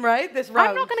win, right? This round.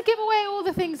 I'm not going to give away all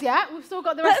the things yet. We've still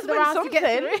got the rest Let's of the win rounds to get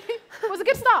something. through. It was a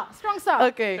good start, strong start.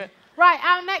 Okay. Right,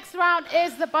 our next round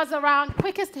is the buzzer round.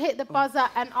 Quickest to hit the buzzer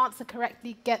and answer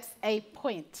correctly gets a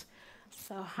point.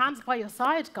 So hands by your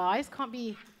side, guys. Can't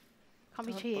be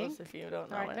cheating. If you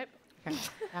don't know All right, it.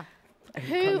 nope.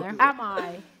 Who am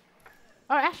I?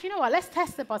 All right, actually, you know what? Let's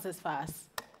test the buzzers first.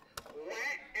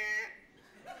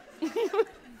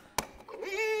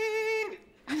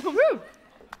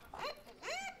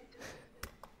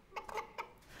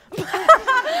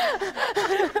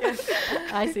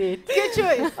 I see it. Good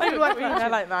choice. Good one. I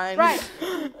like mine. Right.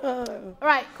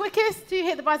 Right. Quickest to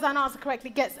hit the buzzer and answer correctly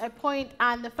gets a point.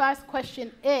 And the first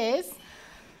question is,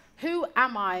 who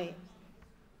am I?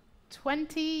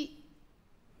 20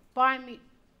 Bayern Munich.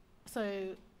 So,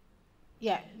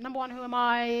 yeah, number one, who am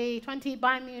I? 20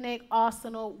 Bayern Munich,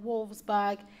 Arsenal,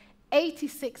 Wolfsburg,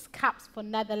 86 caps for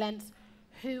Netherlands.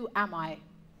 Who am I?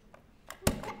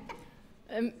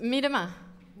 Miedema.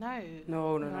 No.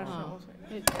 No.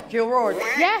 Gilroy.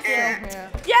 Yes.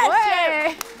 Yes,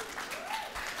 Way.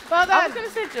 Well I was done. going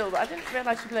to say Jill, but I didn't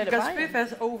realise she played it Because by. Viv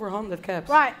has over 100 caps.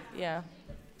 Right. Yeah.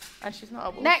 And she's not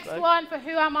a Wolfsburg. Next one for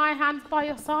who am I? Hands by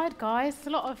your side, guys. It's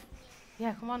a lot of,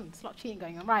 yeah, come on, it's a lot of cheating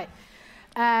going on. Right.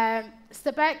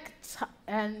 Stabæk,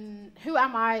 and who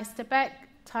am I? Stabæk,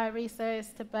 Tyreso,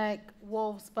 Stabæk,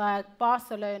 Wolfsburg,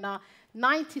 Barcelona,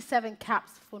 97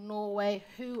 caps for Norway.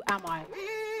 Who am I?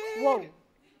 Whoa.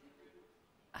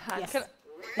 Yes.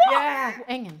 Yeah.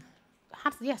 Engen.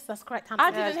 Yes, that's correct.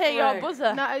 I didn't hear your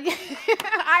buzzer. No, I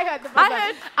heard the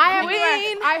buzzer. I heard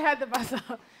Queen. I heard the buzzer.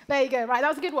 There you go. Right, that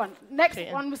was a good one. Next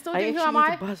one, we're still doing Who Am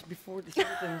I? I buzz before the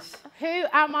sentence. Who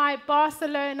Am I?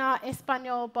 Barcelona,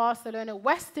 Espanyol, Barcelona,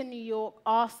 Western New York,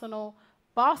 Arsenal,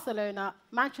 Barcelona,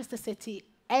 Manchester City,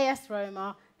 AS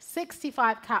Roma,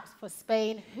 65 caps for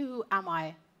Spain. Who am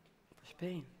I? For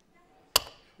Spain.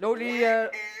 Lozada?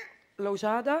 Vicky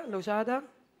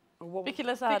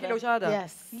Lozada. Vicky Lozada.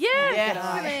 Yes. Yes.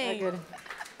 I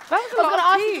was going to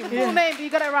ask you the full name, but you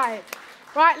got it right.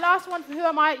 Right, last one for Who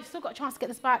Am I? You've still got a chance to get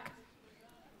this back.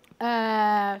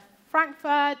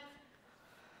 Frankfurt,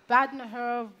 Bad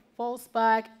Nahur,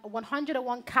 Wolfsburg,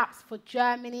 101 caps for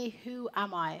Germany. Who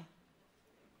am I?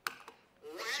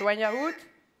 Svenja Hoed?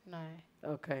 No.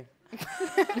 Okay.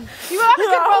 You were having a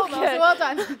good roll, though, so well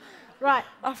done. Right,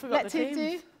 I forgot let the two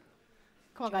teams. do.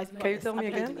 Come on, guys. Can you tell me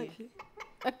again?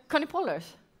 Conny Pohlers.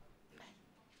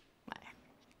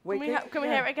 Can we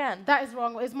hear it again? That is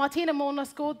wrong. It was Martina Molnar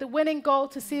scored the winning goal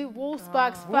to see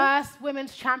Wolfsburg's first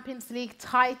Women's Champions League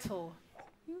title.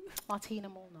 Martina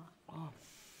Molnar.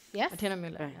 Yes? Martina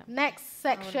Müller. Yeah. Next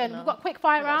section. We've got quick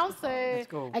fire rounds. So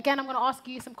again, I'm going to ask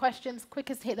you some questions.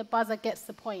 Quickest to hit the buzzer gets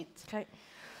the point. Okay.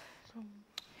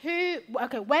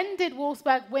 When did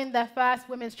Wolfsburg win their first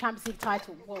Women's Champions League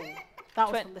title? Whoa.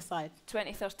 That was from this side.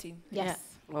 2013. Yes. Yeah.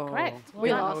 Oh, correct.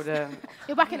 we lost.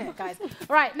 You're back in it, guys.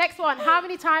 Right, next one. How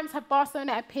many times have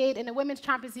Barcelona appeared in a Women's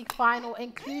Champions League final,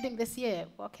 including this year?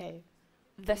 Okay.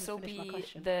 This will be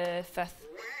the 5th.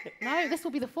 No, this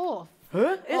will be the 4th.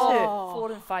 Huh? Is it?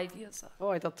 4 and 5 years. Oh,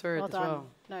 I thought 3rd as well.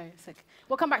 No, sick.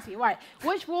 We'll come back to you. Right.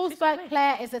 Which Wolfsburg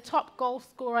player is the top goal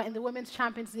scorer in the Women's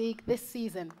Champions League this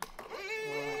season?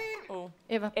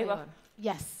 Eva.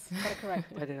 Yes, got it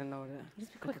correct. I didn't know that.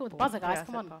 Just be quicker with the buzzer, guys.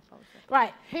 Come on.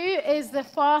 Right. Who is the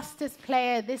fastest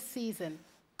player this season?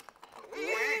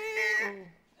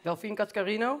 Delphine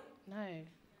Cascarino? No.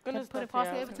 Can you put it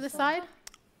past over to the side?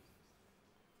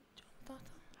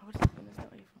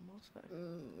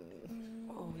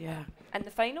 Oh, yeah. And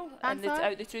the final? And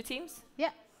out the 2 teams?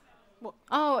 Yeah.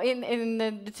 Oh, in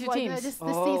the 2 teams? No, this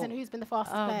season, who's been the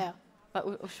fastest player?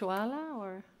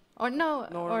 Ushuala or no?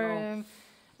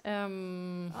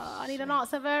 I need an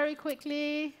answer very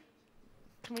quickly.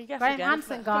 Can we guess Graham again?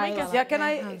 Hansen, guys.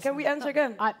 Can we answer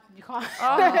again? You can't.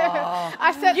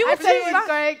 I said it was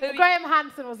Graham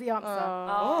Hansen was the answer.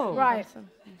 Right.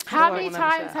 How many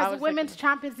times has the Women's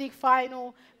Champions League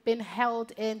final been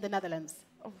held in the Netherlands?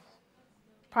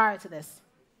 Prior to this?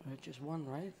 Just one,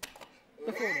 right?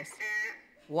 Before this?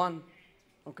 One.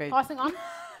 Okay. Passing on.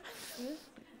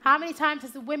 How many times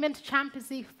has the Women's Champions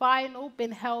League final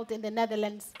been held in the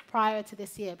Netherlands prior to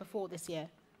this year, before this year?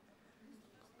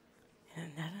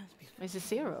 Is it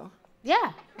 0?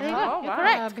 Yeah, there you go. You're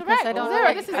correct. Correct. I don't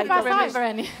 0. This is the first remember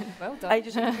any. Well done. I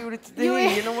just included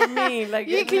today, you know what I mean? Like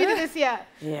you included this year.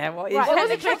 Yeah, what is Right, it was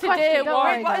a trick question.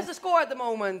 What is the score at the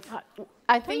moment?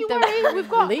 I think we've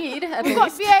got lead. We've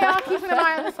got VAR keeping an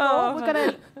eye on the score. We're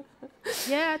gonna.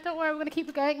 Yeah, don't worry. We're gonna keep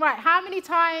it going. Right. How many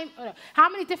how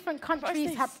many different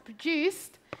countries have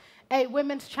produced a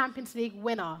Women's Champions League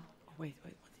winner? Wait.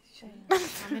 What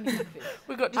did you say?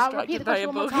 We got I'll distracted repeat the by question a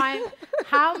one more book. time.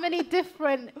 How many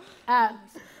different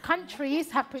countries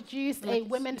have produced a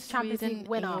Women's Champions League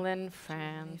winner? England,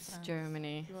 France,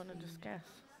 Germany. You want to just guess?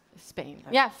 Spain.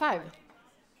 Yeah, 5.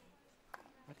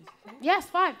 Yes,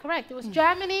 5. Correct. It was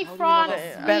Germany, France,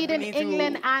 Sweden,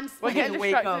 England, and Spain. We're getting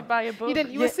distracted by a book. You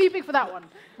didn't. You were sleeping for that one.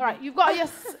 All right, you've got your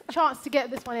chance to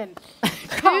get this one in.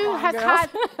 Who has had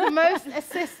the most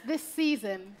assists this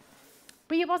season?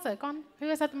 Be your buzzer, gone. Who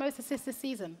has had the most assists this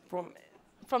season? From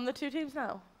the 2 teams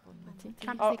now?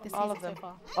 Champions League this all season of them. so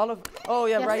far. All of. Oh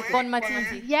yeah, Yes. right. Bon Mati.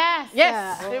 Yes.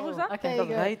 Yes. Who was that? There you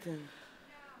go. Brighton.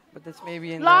 But that's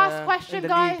maybe in Last the, question, in the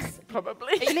guys. league.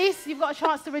 Probably. Shanice, you've got a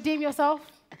chance to redeem yourself.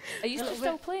 Are you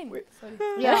still playing?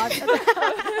 Yeah.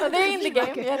 Are they in the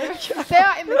game? Yeah, They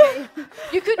are in the game.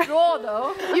 you could draw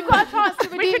though. You've got a chance to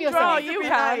redeem yourself. You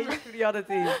guys. To the other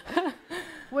team.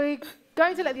 We're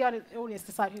going to let the audience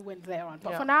decide who wins later on.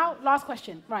 But for now, last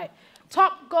question. Right.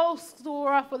 Top goal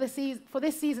scorer for this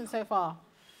season so far.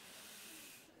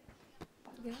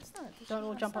 Don't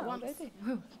all jump at once.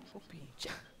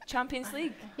 Champions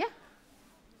League. Yeah.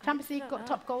 Champions League got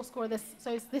top goal scorer this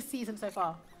season so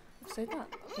far. Say that.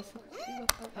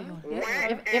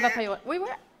 Eva Pajor. We were.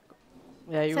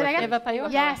 Yeah, you Say that again? Eva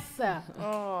Pajor. Yes, sir.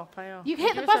 Oh, Pajor. You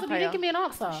hit the buzzer, but you didn't give me an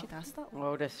answer.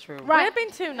 Oh, that's true. Right. We've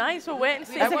been too nice. We'll wait and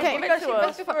see. It's okay. Because she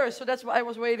was first, so that's why I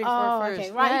was waiting for first.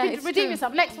 Okay. Right, Yeah, you can it's redeem true.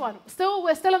 yourself. Next one.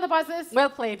 We're still on the buzzers.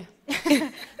 Well played.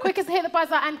 Quickest to hit the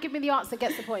buzzer and give me the answer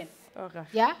gets the point. Okay.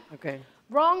 Yeah? Okay.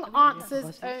 Wrong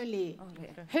answers only.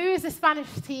 Who is the Spanish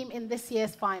team in this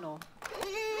year's final?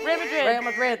 Real Madrid. Real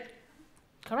Madrid.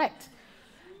 Correct.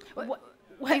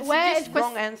 Where is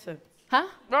wrong answer. Huh?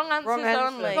 Wrong answers Wrong answer.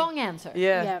 only. Wrong answer.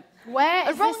 Yeah. Where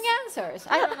is Wrong this? answers.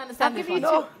 I don't understand I'll this give you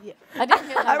one. two. I didn't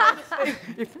hear that.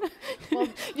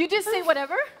 You just say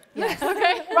whatever? Yes.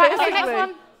 Okay. Right, okay, next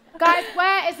one. Guys,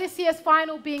 where is this year's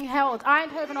final being held?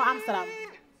 Eindhoven or Amsterdam?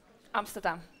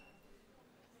 Amsterdam.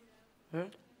 Huh?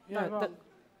 No, wrong.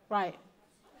 Right.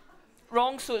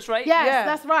 Wrong, so it's right? Yes, Yeah.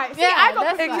 that's right. See, Yeah, I got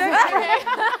that's this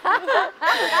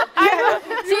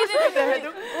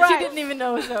She didn't even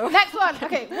know, so. Next one.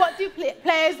 Okay, what do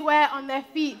players wear on their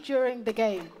feet during the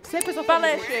game? Slippers or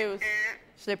Ballet football? shoes.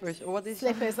 Slippers. What is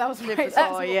Slippers, that was Slippers.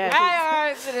 right. Oh, yes.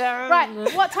 Right,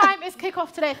 what time is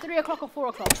kickoff today? 3 o'clock or 4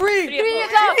 o'clock? 3. 3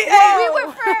 o'clock. Oh. We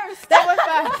were first. They were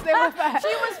first, they were first.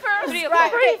 She was first. 3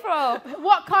 Right, o'clock. okay.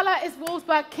 What colour is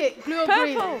Wolfsburg kit? Blue or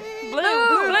green?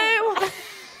 Blue.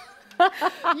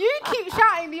 You keep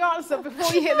shouting the answer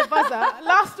before you hit the buzzer.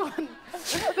 Last one.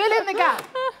 Fill in the gap.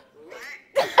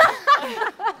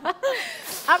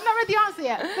 I've not read the answer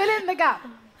yet. Fill in the gap.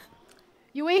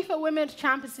 UEFA Women's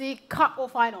Champions League Cup or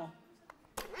Final?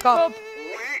 Cup.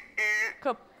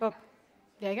 Cup.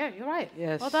 There you go. You're right.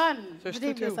 Yes. Well done. So it's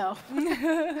Redeem 2-2. yourself.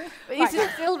 But is it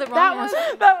still the That wrong was-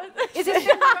 answer? Is it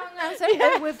still the wrong answer?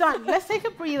 Yeah, we're done. Let's take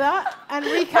a breather and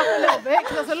recap a little bit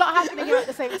because there's a lot happening here at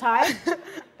the same time.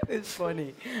 It's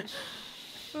funny.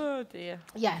 Oh dear.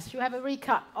 Yes, you have a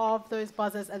recap of those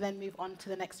buzzers and then move on to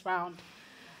the next round.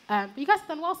 But you guys have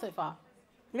done well so far.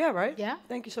 Yeah, right? Yeah?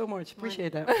 Thank you so much.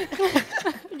 Appreciate that.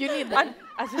 You need that.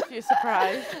 As if you're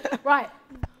surprised. Right.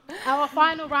 Our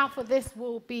final round for this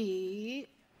will be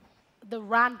the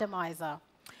randomizer.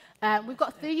 We've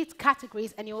got 3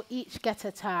 categories and you'll each get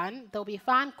a turn. There'll be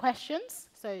fan questions.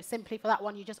 So simply for that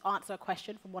one, you just answer a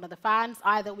question from one of the fans.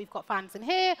 Either we've got fans in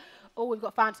here or we've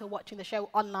got fans who are watching the show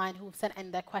online who have sent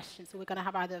in their questions. So we're going to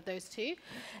have either of those two.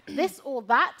 This or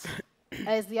that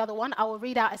is the other one. I will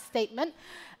read out a statement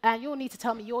and you'll need to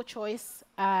tell me your choice.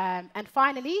 And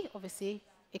finally, obviously,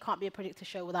 it can't be a predictor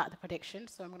show without the prediction.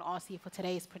 So I'm going to ask you for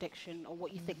today's prediction or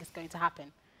what you think is going to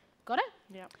happen. Got it?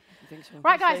 Yeah. I think so.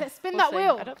 Right, guys, let's spin that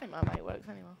wheel. I don't think my mic works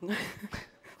anymore.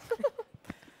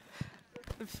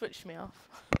 They've switched me off.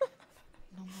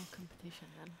 No more competition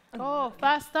then. Oh,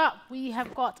 first up, we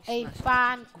have got a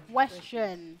fan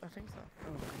question. I think so.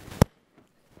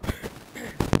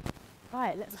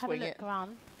 Right, let's have a wing look it.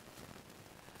 around.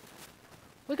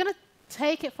 We're going to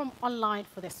take it from online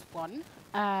for this one.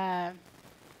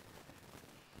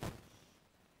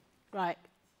 Right,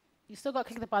 you still got to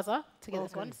kick the buzzer to get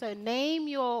this one. So name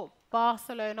your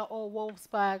Barcelona or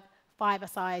Wolfsburg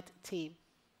 5-a-side team.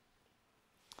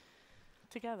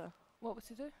 Together. What was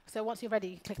to do? So once you're ready,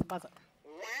 you click the buzzer.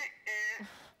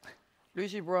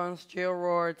 Lucy Bronze, Jill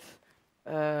Ward,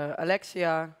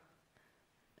 Alexia,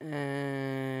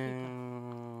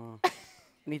 and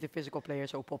need a physical player,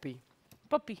 so Poppy.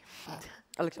 Poppy.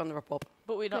 Alexandra Pop.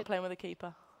 But we're not playing with a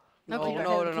keeper. No, keeper.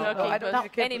 no. No I don't keeper. need a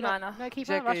keeper. Any mana. No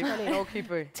keeper, Exactly. Russian No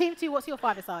keeper. Team 2, what's your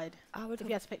 5-a-side? I would If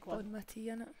you had to pick one. Bonmati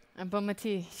in it. And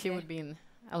Bonmati, she would be in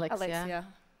Alexia. Alexia.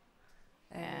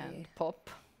 And Pop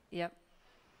Yep.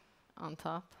 on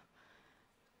top.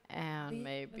 And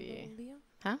maybe... Leon?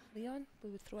 Huh? Leon?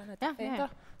 We would throw in a Yeah, defender. yeah.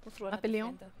 We'll throw in Up a a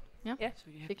Leon. defender. Yeah. Yeah.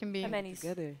 She can be... How many's?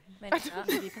 Together. Many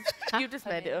You just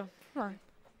made it up. Right.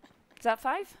 Is that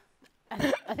 5?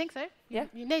 I think so. Yeah.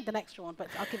 You need the next one, but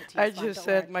I'll give it to you. I it's fine, just don't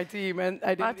said worry. my team and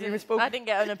I didn't even spoke. I didn't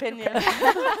get an opinion.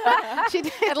 She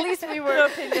did. At least we were No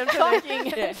opinion for talking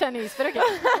me. Yeah. Shanice, but okay.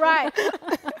 Right.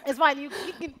 It's fine. You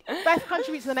can Beth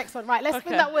contribute to the next one. Right, let's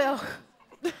spin Okay. that wheel.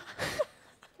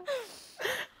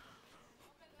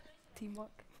 Teamwork.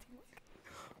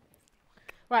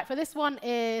 Right, for this one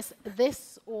is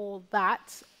this or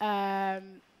that.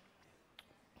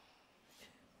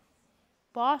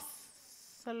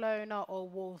 Barcelona or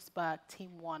Wolfsburg, team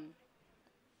 1.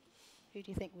 Who do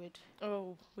you think would?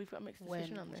 Oh, we've got a mixed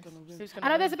decision on this. Who's I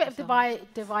know there's a bit of Barcelona?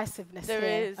 divisiveness There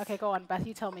here. is. Okay, go on, Beth.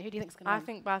 You tell me. Who do you think's going to I win?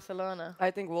 think Barcelona. I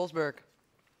think Wolfsburg.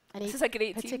 Any This is a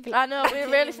great team. particular? I know, we're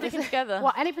really sticking together.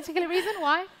 What? Any particular reason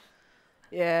why?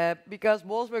 Yeah, because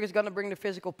Wolfsburg is going to bring the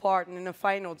physical part, and in the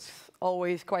final it's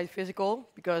always quite physical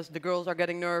because the girls are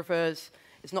getting nervous.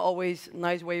 It's not always a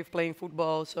nice way of playing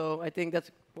football, so I think that's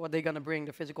what they're going to bring,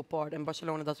 the physical part, and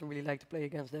Barcelona doesn't really like to play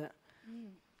against that.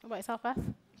 What about yourself, Beth?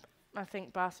 I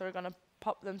think Barca are going to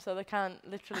pop them so they can't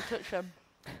literally touch them.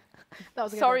 That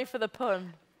was a good Sorry one. for the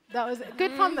pun. That was a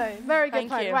good fun though. Very good Thank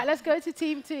fun. you. Right, let's go to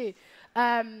team 2.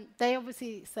 They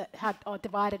obviously are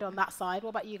divided on that side. What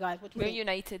about you guys? What do you We're think?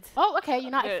 united. Oh, okay,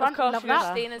 United We're- front. of course Love we are.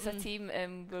 that. Staying as a team,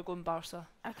 we're going Barca.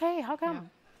 Okay, how come?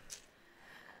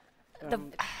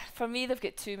 For me, they've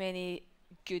got too many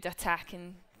good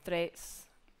attacking threats.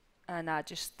 and I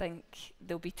just think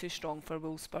they'll be too strong for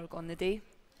Wolfsburg on the day.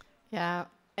 Yeah,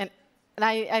 and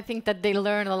I think that they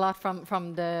learn a lot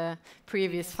from the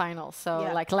previous finals. So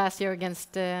like last year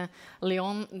against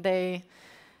Lyon, they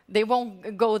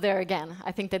won't go there again.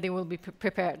 I think that they will be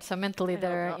prepared. So mentally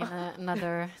they're in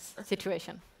another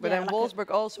situation. But then Wolfsburg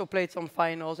also played some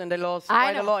finals and they lost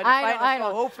I quite a lot in the finals. I know.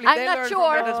 So hopefully I'm they not learn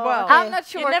sure. from that as well. I'm not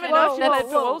sure. You never know if you play for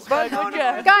Wolfsburg, would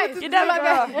you? Guys, You never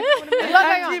know.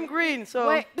 I'm Team Green, so.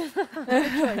 Wait. Good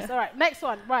choice. All right, next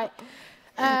one. Right.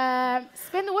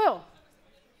 Spin the wheel.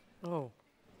 Oh.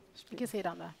 You can see it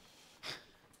down there.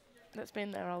 That's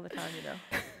been there all the time, you know.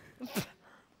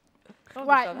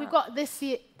 Right, we've got this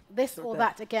or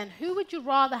that again. Who would you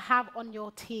rather have on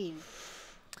your team?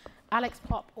 Alex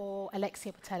Pop or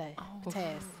Alexia Putellas?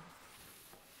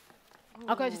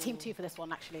 I'll go to team 2 for this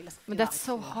one, actually. But that's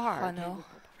so hard. I know.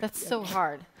 That's so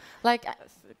hard. Like,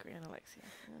 That's agree on Alexia.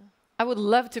 Yeah. I would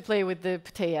love to play with the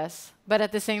Putellas, but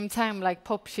at the same time, like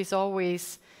Pop, she's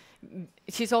always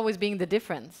being the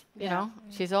difference, you know?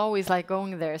 She's always like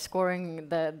going there, scoring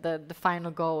the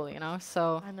final goal, you know?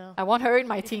 So I want her in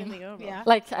my team.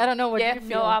 Like, I don't know what you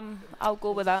feel. No, I'll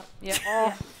go with that.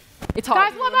 Yeah. It's hard.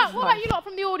 Guys, what about you lot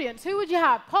from the audience? Who would you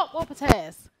have, Pop or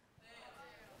Putellas?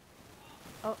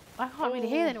 Oh, I can't really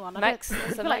hear anyone. Mix. I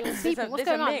feel like you're sleeping. What's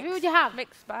going on? Who would you have?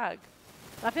 Mixed bag.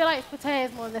 I feel like it's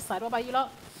Putellas more on this side. What about you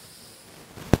lot?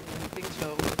 I think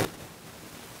so.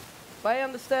 But I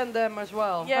understand them as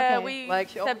well. Yeah, Okay. we Like,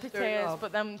 she said always turns Putellas, up.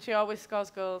 but then she always scores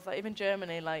goals. Like even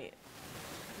Germany, like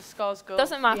just scores goals.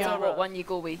 Doesn't matter what one you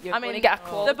go with. You're going to get a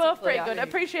quality they're both pretty player. good.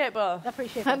 Appreciate both.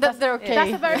 Appreciate And that. they're okay.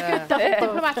 That's a very good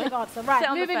diplomatic answer. Right, Sit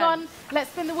on the moving fence. on.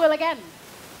 Let's spin the wheel again.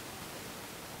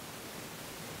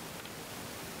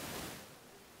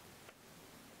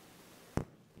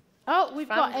 Oh, we've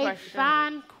got a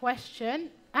fan question.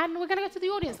 And we're going to go to the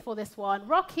audience for this one.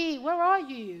 Rocky, where are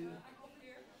you?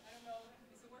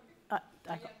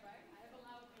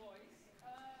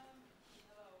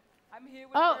 I'm here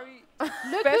with a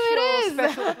look very who it is.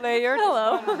 special player.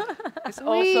 Hello. It's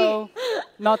also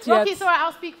not yet. Rocky, it's all right.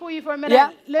 I'll speak for you for a minute.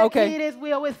 Yeah? Look Okay. who it is.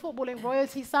 We are with Footballing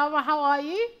Royalty. Selma, how are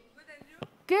you?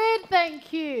 Good,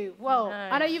 thank you. Well,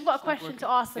 I know you've got a question to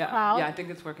ask the crowd. Yeah, I think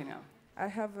it's working out. I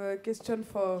have a question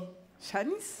for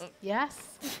Shanice.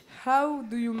 Yes. How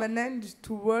do you manage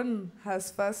to run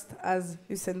as fast as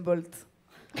Usain Bolt?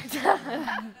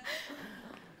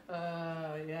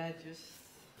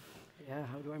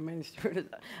 How do I manage to do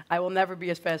it? I will never be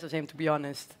as fast as him, to be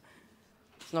honest.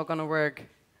 It's not gonna work.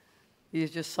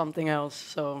 He's just something else,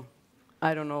 so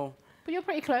I don't know. But you're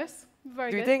pretty close.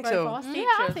 Very Do you good. think very so? Fast. Yeah,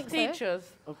 I think so. Teachers.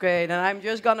 Okay, then I'm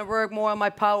just gonna work more on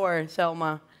my power,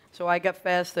 Selma, so I get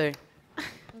faster.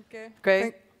 Okay.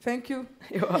 Okay? Thank you.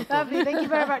 You're welcome. Lovely. Thank you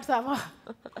very much, Selma.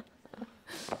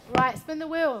 Right, spin the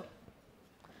wheel.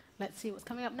 Let's see what's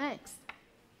coming up next.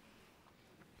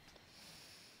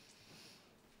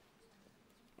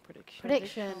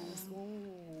 Predictions.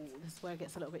 Ooh, this is where it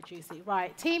gets a little bit juicy.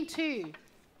 Right, team 2.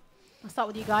 I'll start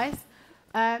with you guys.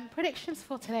 Predictions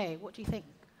for today. What do you think?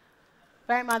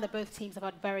 Bear in mind that both teams have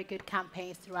had very good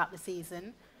campaigns throughout the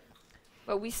season.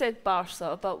 Well, we said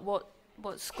Barca, but what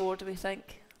score do we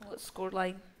think? What score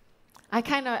line? I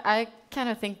kind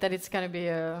of think that it's gonna be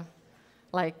a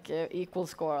equal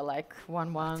score, like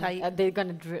 1-1. They're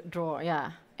gonna draw,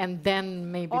 yeah. And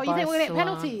then maybe Oh, you think we're gonna get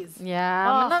Barcelona. penalties? Yeah,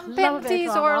 Oh, not love a bit of penalties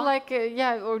or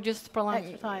drama. or just prolonged.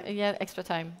 Extra time. Yeah, extra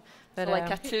time. But So like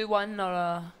a 2-1 or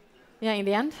a... Yeah, in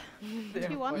the end.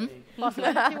 2-1.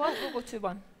 Barcelona 2-1. We'll go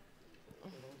 2-1.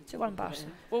 2-1 Barca.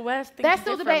 Well, where's things They're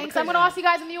still different debating, so I'm going to ask you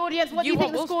guys in the audience, what do you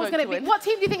think the want score's Wolfsburg going to to be? win. What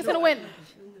team do you think is going to win?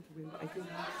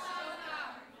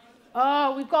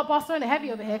 Oh, we've got Barcelona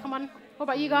heavy over here. Come on. What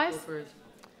about you guys?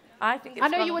 I think it's I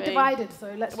know you gonna were be- divided,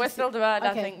 so let's We're just still see. divided,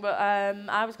 Okay. I think, but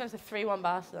I was going to say 3-1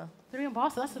 Barca. 3-1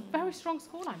 Barca. That's a very strong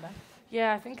scoreline, Beth.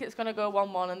 Yeah, I think it's going to go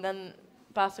 1-1, and then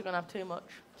Barca are going to have too much.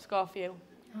 Score a few.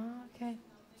 Oh, okay.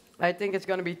 I think it's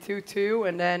gonna be 2-2,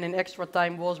 and then in extra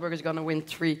time, Wolfsburg is gonna win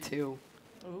 3-2.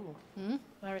 Ooh.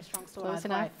 Very strong scoreline. Close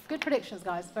enough. Right. Good predictions,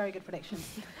 guys. Very good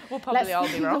predictions. We'll probably all be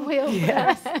spin wrong. The wheel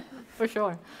Yeah. first. For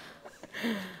sure.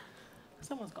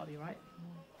 Someone's got to be right.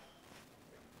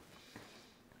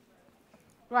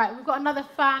 Right, we've got another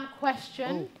fan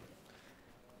question.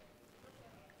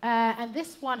 And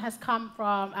this one has come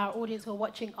from our audience who are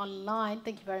watching online.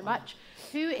 Thank you very much.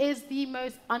 Who is the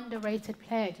most underrated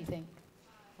player, do you think?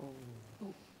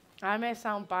 I may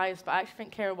sound biased, but I actually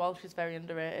think Kira Walsh is very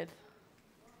underrated.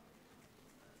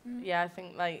 Yeah, I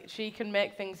think she can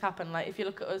make things happen. Like if you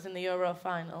look at us in the Euro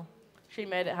final, she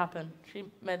made it happen. She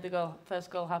made the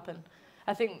first goal happen.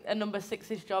 I think a number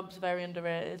 6's job's very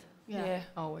underrated. Yeah.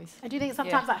 Always. And do you think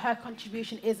sometimes that her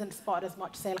contribution isn't spotted as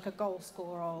much, say like a goal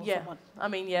scorer or someone? I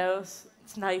mean, it's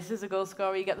nice as a goal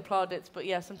scorer, you get the plaudits, but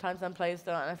sometimes them players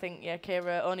don't. And I think,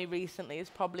 Kira only recently has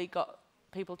probably got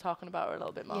people talking about her a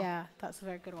little bit more. Yeah, that's a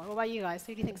very good one. What about you guys?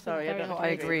 Who do you think? Sorry, I don't know. I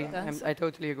agree. I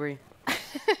totally agree.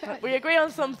 We agree on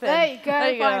something. There you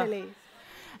go, finally.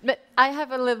 But I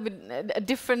have a little bit a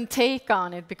different take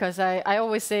on it because I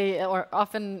always say, or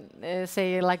often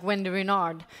say, like Wendy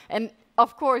Renard. And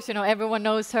of course, everyone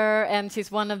knows her and she's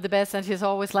one of the best and she's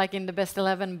always like in the best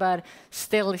 11, but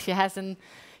still she hasn't,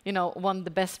 won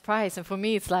the best prize. And for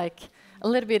me, it's like a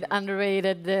little bit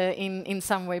underrated in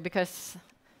some way because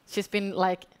she's been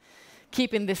like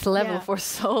keeping this level for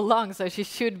so long. So she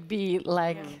should be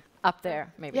like up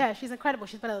there, maybe. Yeah, she's incredible.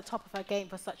 She's been at the top of her game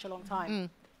for such a long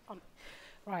time.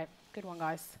 Right, good one,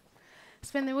 guys.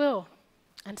 Spin the wheel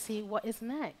and see what is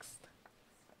next.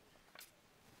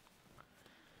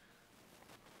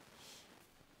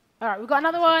 All right, we've got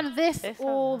another one. This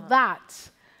or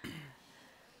that.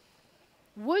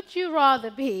 Would you rather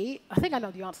be, I think I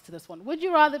know the answer to this one. Would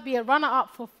you rather be a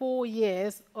runner-up for 4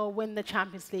 years or win the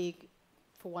Champions League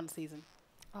for 1 season?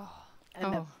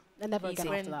 And never again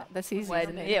after that. That's easy.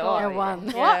 Win. One.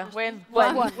 Yeah, win.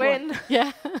 Win.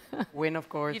 Yeah. Win, of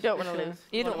course. You don't want to lose.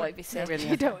 You don't want to be second.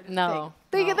 You don't. No.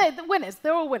 The winners.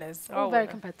 They're all winners. All very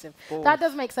competitive. That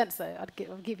does make sense, though.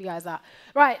 I'll give you guys that.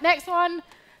 Right, next one.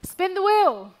 Spin the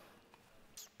wheel.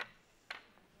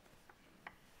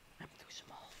 I'm too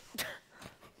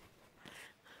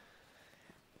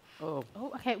small.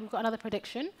 Oh, okay. We've got another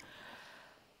prediction.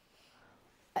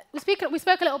 We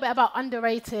spoke a little bit about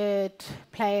underrated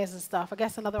players and stuff. I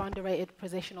guess another underrated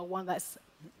position or one that's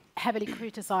heavily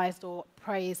criticised or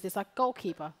praised is like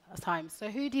goalkeeper at times. So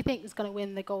who do you think is going to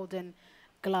win the Golden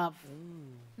Glove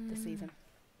this season?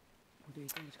 Who do you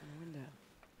think is going to win that?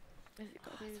 Is it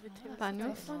got to be with two?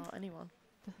 Anyone. Anyone.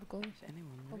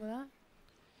 Over there?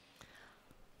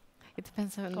 It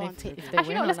depends on if they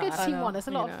Actually, no, win let's or go not. to team one. There's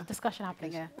a lot of discussion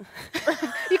happening here.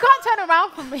 You can't turn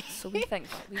around from me. So we think.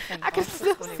 I can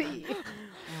still see you.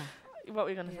 What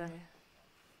were you going to say?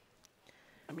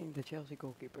 I mean, the Chelsea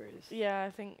goalkeeper is... Yeah,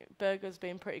 I think Berger's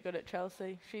been pretty good at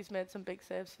Chelsea. She's made some big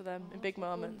saves for them in big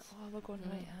moments. We're going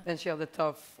right. Then she had a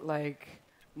tough,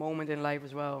 moment in life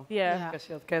as well. Yeah. Because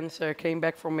she had cancer, came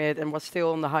back from it, and was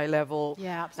still on the high level.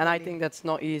 Yeah, absolutely. And I think that's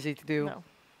not easy to do.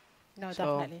 No,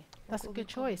 definitely. That's a good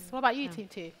choice. What about you, Team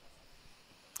 2?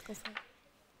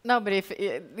 No, but if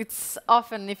it's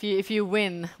often if you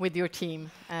win with your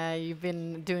team, you've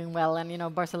been doing well,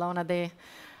 and Barcelona, they,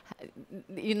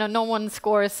 no one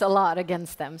scores a lot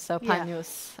against them. So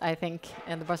Paños, I think,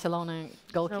 and the Barcelona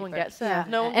goalkeeper. No one gets there.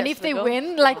 No one and gets if they goal.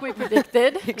 win, like we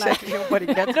predicted, exactly,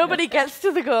 nobody gets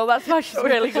to the goal. That's why she's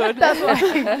really good. That's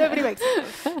why nobody makes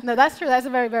it. No, that's true. That's a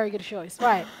very, very good choice.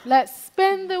 Right, let's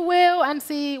spin the wheel and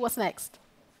see what's next.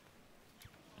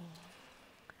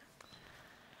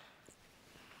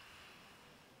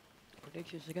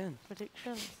 Predictions again.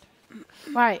 Predictions.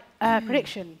 Right,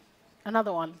 prediction.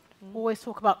 Another one. Always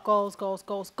talk about goals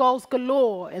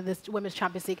galore in this Women's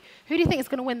Champions League. Who do you think is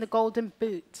going to win the Golden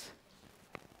Boot?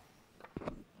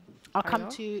 I'll come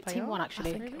to Team 1,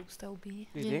 actually. I think it'll still be.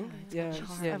 You think? Yeah.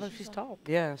 I think she's top.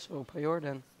 Yeah, so Payor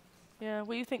then. Yeah,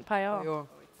 what do you think, Payor? Payor.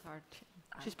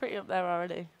 She's pretty up there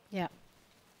already. Yeah.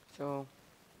 So...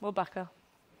 We'll back her.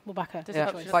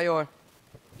 Yeah, Payor.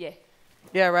 Yeah.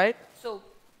 Yeah, right? So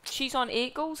she's on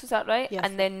 8 goals, is that right? Yes.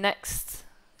 And then next,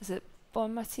 is it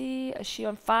Bonmati? Is she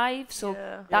on 5? So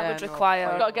Yeah. that Yeah, would no, require...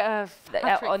 We've got to get a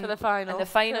hat-trick for the final. In the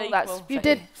final, They're that's... equal. You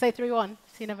did say 3-1, so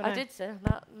you never know. I did say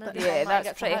that. Yeah,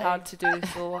 that's pretty hard to do.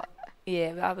 So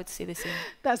yeah, I would say the same.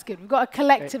 That's good. We've got a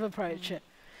collective approach.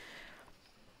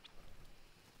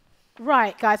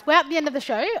 Right, guys, we're at the end of the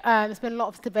show. There's been a lot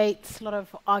of debates, a lot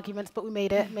of arguments, but we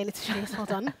made it. Mainly to Shanice, well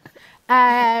done.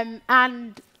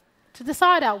 And to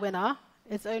decide our winner,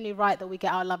 it's only right that we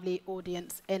get our lovely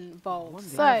audience involved.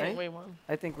 So, I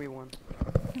think we won.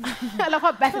 I love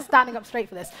how Beth is standing up straight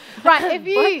for this. Right, if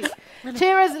you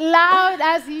cheer as loud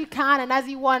as you can and as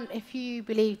you want, if you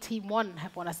believe Team 1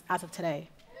 have won us as of today.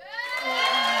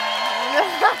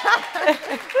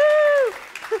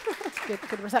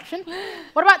 Good reception.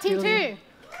 What about Team 2?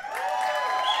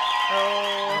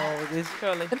 Oh, this is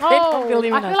curly. Oh,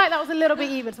 I feel like that was a little bit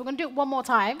even, so we're going to do it one more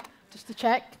time, just to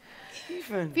check.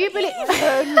 Even. If you believe,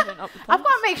 I've got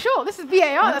to make sure. This is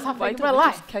VAR. That's happening in real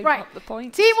life. Right. The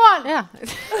point. Team 1. Yeah.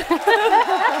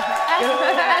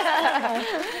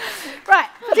 Right.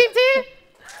 Team 2.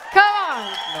 Come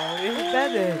on. No, even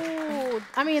better. Ooh,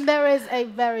 I mean, there is a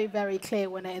very, very clear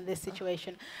winner in this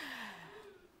situation.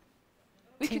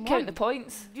 We could count the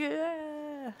points.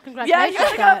 Yeah. Congratulations. Yeah,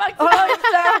 you gotta go back to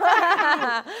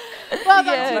Well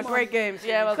done, Yeah, team. great games.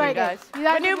 Yeah, well Great done, guys. game.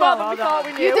 You We knew did more well. than we thought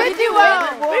we knew. You did do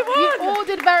well. We won. You all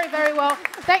did very, very well.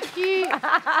 Thank you.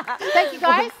 Thank you,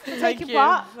 guys, for taking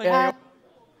part. Thank you.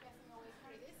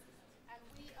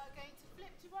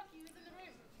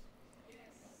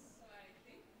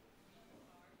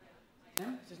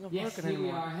 Yes, here we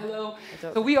are. Hello.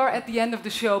 So we are at the end of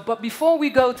the show, but before we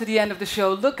go to the end of the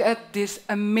show, look at this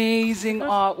amazing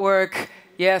artwork.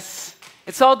 Yes,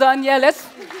 it's all done. Yeah,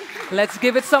 let's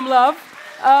give it some love.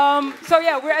 So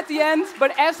yeah, we're at the end,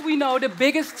 but as we know, the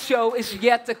biggest show is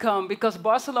yet to come because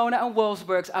Barcelona and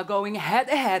Wolfsburg are going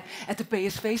head-to-head at the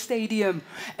PSV Stadium.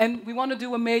 And we want to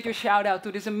do a major shout-out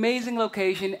to this amazing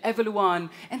location, Evoluan.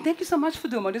 And thank you so much,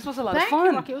 Fadumo. This was a lot of fun.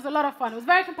 Thank you, Rocky. It was a lot of fun. It was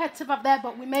very competitive up there,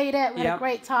 but we made it. We had a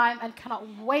great time and cannot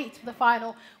wait for the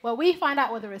final where we find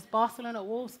out whether it's Barcelona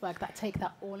or Wolfsburg that take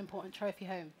that all-important trophy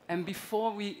home. And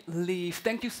before we leave,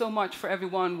 thank you so much for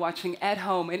everyone watching at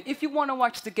home. And if you want to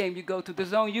watch the game, you go to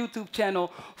the Zone YouTube channel,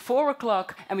 4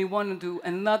 o'clock, and we want to do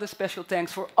another special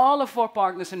thanks for all of our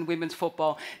partners in women's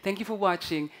football. Thank you for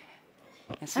watching.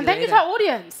 And thank you to our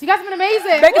audience. You guys have been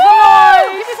amazing. Thank you so much.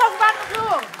 Give yourselves a round of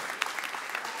applause.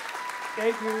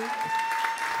 Thank you.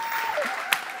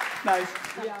 Nice.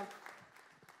 Yeah.